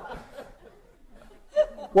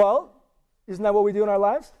 Well, isn't that what we do in our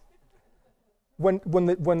lives? When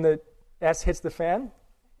the S hits the fan,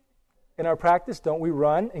 In our practice, don't we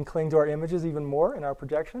run and cling to our images even more in our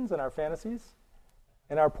projections and our fantasies?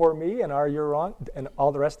 And our poor me and our you're wrong and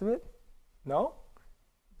all the rest of it? No?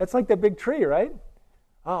 That's like the big tree, right?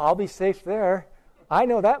 Oh, I'll be safe there. I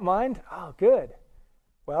know that mind. Oh, good.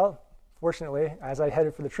 Well, fortunately, as I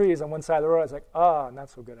headed for the trees on one side of the road, I was like, oh, not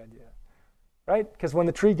so good idea. Right? Because when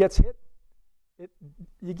the tree gets hit,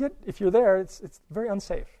 if you're there, it's very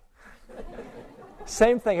unsafe.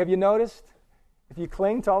 Same thing. Have you noticed? If you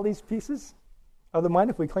cling to all these pieces of the mind,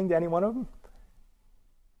 if we cling to any one of them,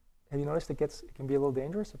 have you noticed it can be a little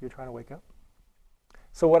dangerous if you're trying to wake up?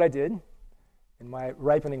 So what I did, in my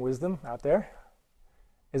ripening wisdom out there,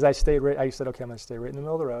 is I said, okay, I'm going to stay right in the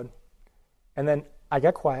middle of the road. And then I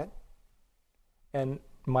got quiet, and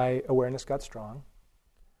my awareness got strong.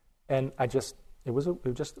 And it was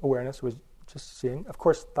just awareness, it was just seeing. Of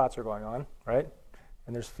course, thoughts are going on, right?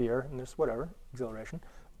 And there's fear, and there's whatever, exhilaration.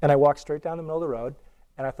 And I walked straight down the middle of the road,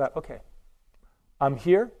 and I thought, okay, I'm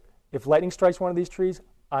here. If lightning strikes one of these trees,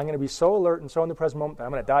 I'm going to be so alert and so in the present moment that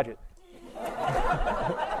I'm going to dodge it.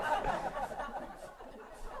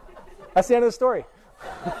 That's the end of the story.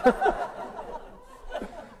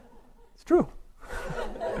 It's true.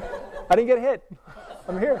 I didn't get hit.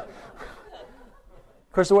 I'm here.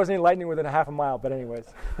 Of course, there wasn't any lightning within a half a mile, but anyways.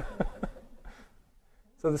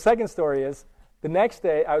 So the second story is, the next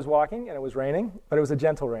day I was walking and it was raining, but it was a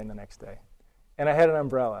gentle rain the next day. And I had an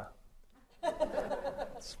umbrella.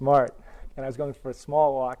 Smart. And I was going for a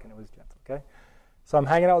small walk and it was gentle, okay? So I'm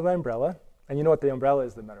hanging out with my umbrella, and you know what the umbrella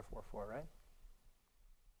is the metaphor for, right?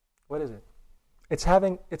 What is it? It's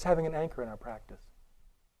having an anchor in our practice.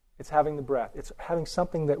 It's having the breath. It's having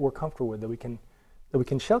something that we're comfortable with, that we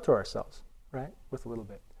can shelter ourselves, right, with a little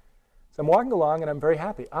bit. So I'm walking along and I'm very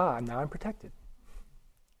happy. Now I'm protected.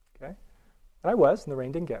 Okay? And I was, and the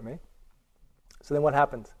rain didn't get me. So then what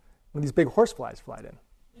happened? One of these big horseflies flew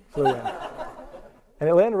in. And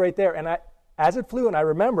it landed right there. And as it flew, and I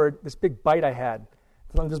remembered this big bite I had.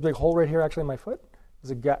 This big hole right here, actually, in my foot.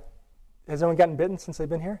 There's a gut. Has anyone gotten bitten since they've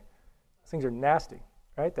been here? Those things are nasty,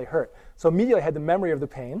 right? They hurt. So immediately I had the memory of the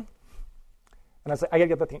pain. And I was like, I got to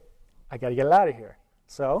get that thing. I got to get it out of here.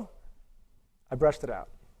 So I brushed it out.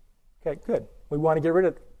 Okay, good. We want to get rid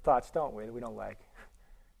of thoughts, don't we, that we don't like.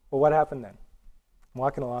 Well, what happened then? I'm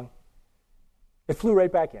walking along. It flew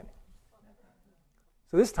right back in.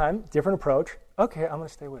 So this time, different approach. Okay, I'm going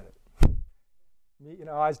to stay with it.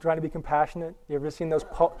 I was trying to be compassionate. You ever seen those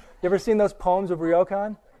poems of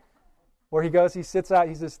Ryokan? Where he sits out,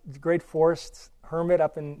 he's this great forest hermit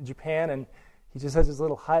up in Japan, and he just has his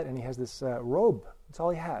little hut, and he has this robe. That's all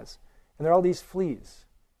he has. And there are all these fleas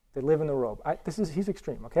that live in the robe. He's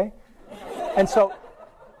extreme, okay? And so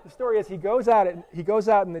the story is he goes out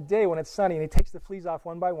in the day when it's sunny, and he takes the fleas off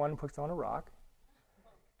one by one and puts them on a rock.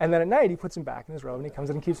 And then at night, he puts them back in his robe, and he comes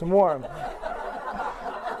in and keeps them warm.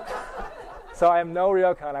 So I am no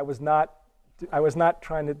Ryokan. I was not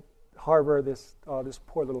trying to harbor this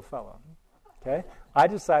poor little fellow. Okay? I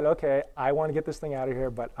decided, okay, I want to get this thing out of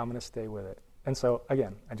here, but I'm going to stay with it. And so,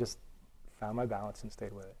 again, I just found my balance and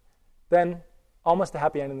stayed with it. Then, almost a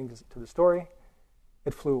happy ending to the story,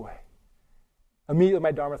 it flew away. Immediately,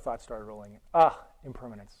 my Dharma thoughts started rolling in.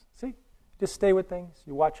 Impermanence. See? Just stay with things,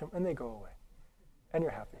 you watch them, and they go away. And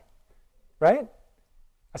you're happy. Right?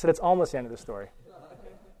 I said, it's almost the end of the story.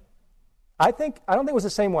 I don't think it was the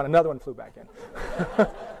same one. Another one flew back in. I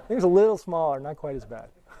think it was a little smaller, not quite as bad.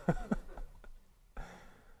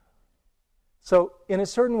 So in a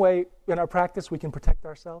certain way, in our practice, we can protect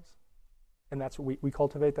ourselves, and that's what we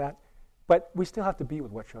cultivate that. But we still have to be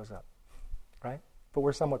with what shows up, right? But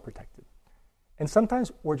we're somewhat protected. And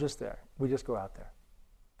sometimes we're just there. We just go out there.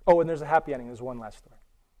 Oh, and there's a happy ending. There's one last story.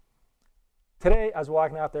 Today, I was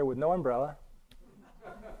walking out there with no umbrella.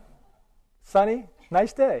 Sunny,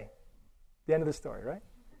 nice day. The end of the story, right?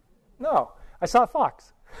 No, I saw a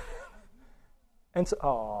fox. And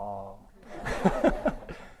so,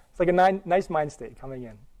 it's like a nice mind state coming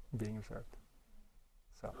in, being observed.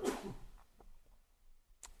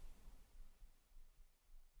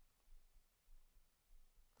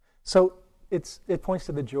 So it points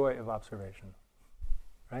to the joy of observation,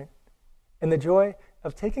 right? And the joy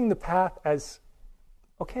of taking the path as,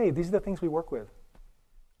 okay, these are the things we work with.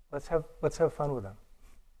 Let's have fun with them.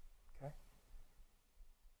 Okay.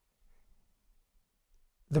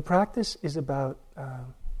 The practice is about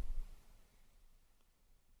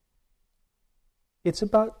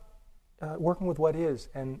working with what is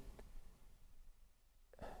and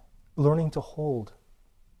learning to hold,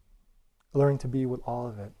 learning to be with all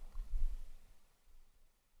of it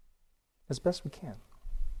as best we can.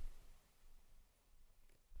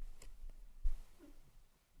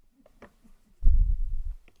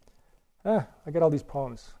 I get all these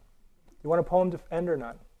poems. You want a poem to end or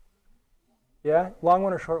not? Yeah? Long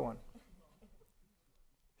one or short one?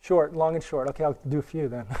 Short, long and short. Okay, I'll do a few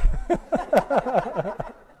then.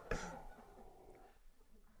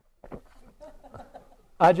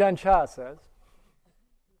 Ajahn Chah says,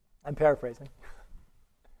 I'm paraphrasing,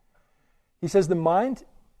 he says the mind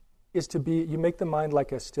is to be, you make the mind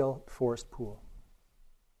like a still forest pool.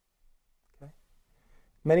 Okay?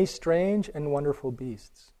 Many strange and wonderful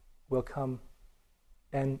beasts will come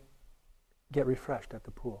and get refreshed at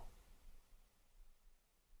the pool.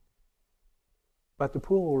 But the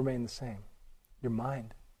pool will remain the same. Your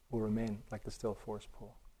mind will remain like the still forest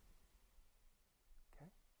pool. Okay?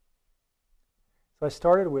 So I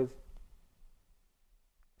started with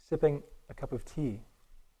sipping a cup of tea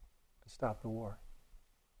to stop the war.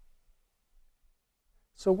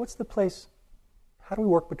 So what's the place, how do we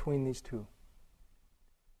work between these two?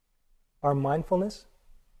 Our mindfulness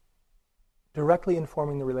directly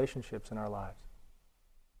informing the relationships in our lives.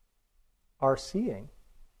 Our seeing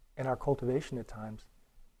and our cultivation at times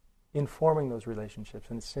informing those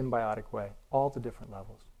relationships in a symbiotic way, all to different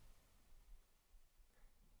levels.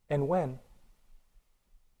 And when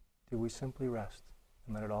do we simply rest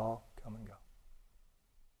and let it all come and go?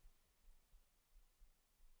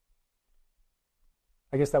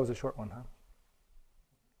 I guess that was a short one, huh?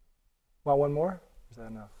 Want one more? Or is that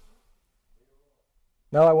enough?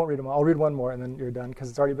 No, I won't read them all. I'll read one more and then you're done because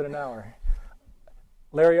it's already been an hour.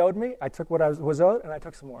 Larry owed me. I took what I was owed and I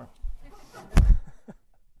took some more.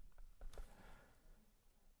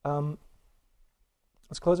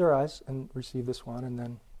 Let's close our eyes and receive this one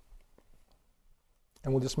and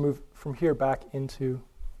we'll just move from here back into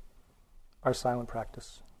our silent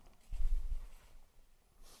practice.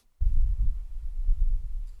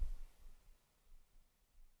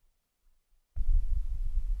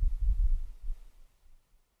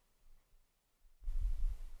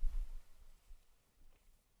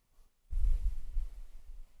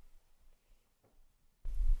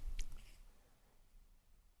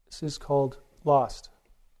 This is called Lost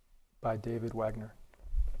by David Wagner.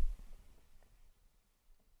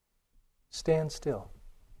 Stand still.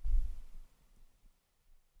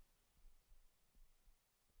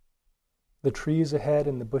 The trees ahead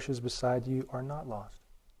and the bushes beside you are not lost.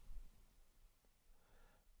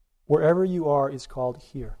 Wherever you are is called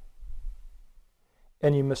here,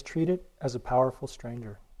 and you must treat it as a powerful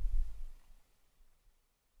stranger.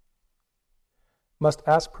 Must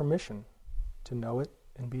ask permission to know it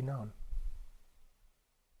and be known.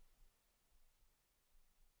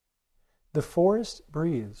 The forest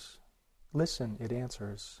breathes. Listen, it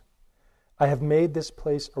answers. I have made this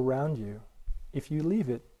place around you. If you leave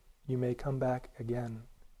it, you may come back again.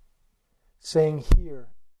 Saying here,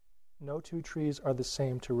 no two trees are the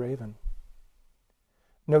same to raven.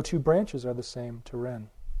 No two branches are the same to wren.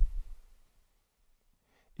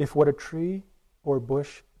 If what a tree or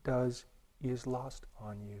bush does is lost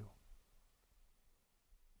on you,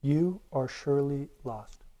 you are surely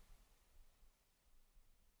lost.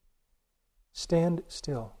 Stand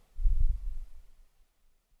still.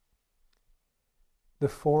 The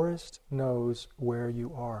forest knows where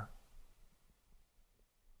you are.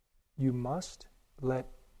 You must let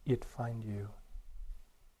it find you.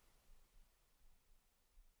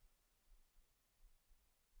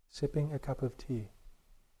 Sipping a cup of tea.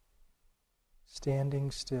 Standing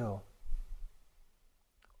still.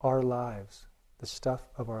 Our lives, the stuff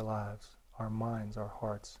of our lives, our minds, our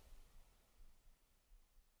hearts,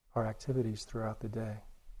 our activities throughout the day.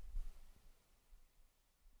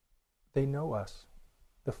 They know us.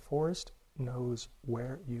 The forest knows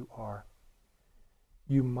where you are.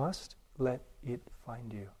 You must let it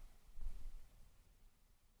find you.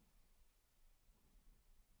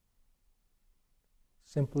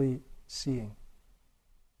 Simply seeing.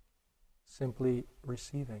 Simply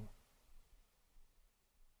receiving.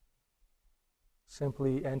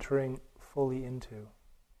 Simply entering fully into.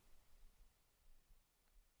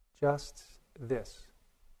 Just this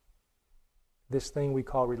thing we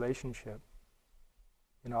call relationship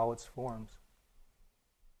in all its forms.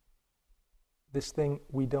 This thing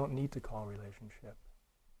we don't need to call relationship.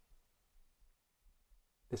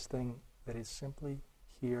 This thing that is simply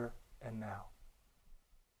here and now.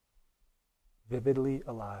 Vividly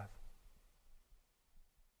alive.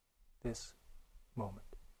 This moment.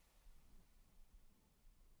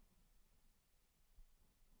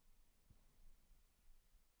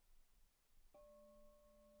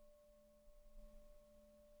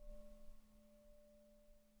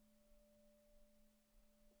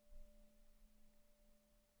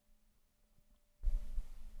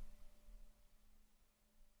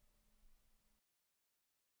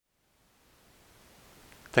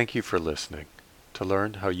 Thank you for listening. To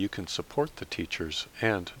learn how you can support the teachers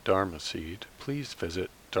and Dharma Seed, please visit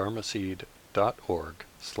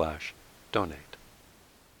dharmaseed.org/donate.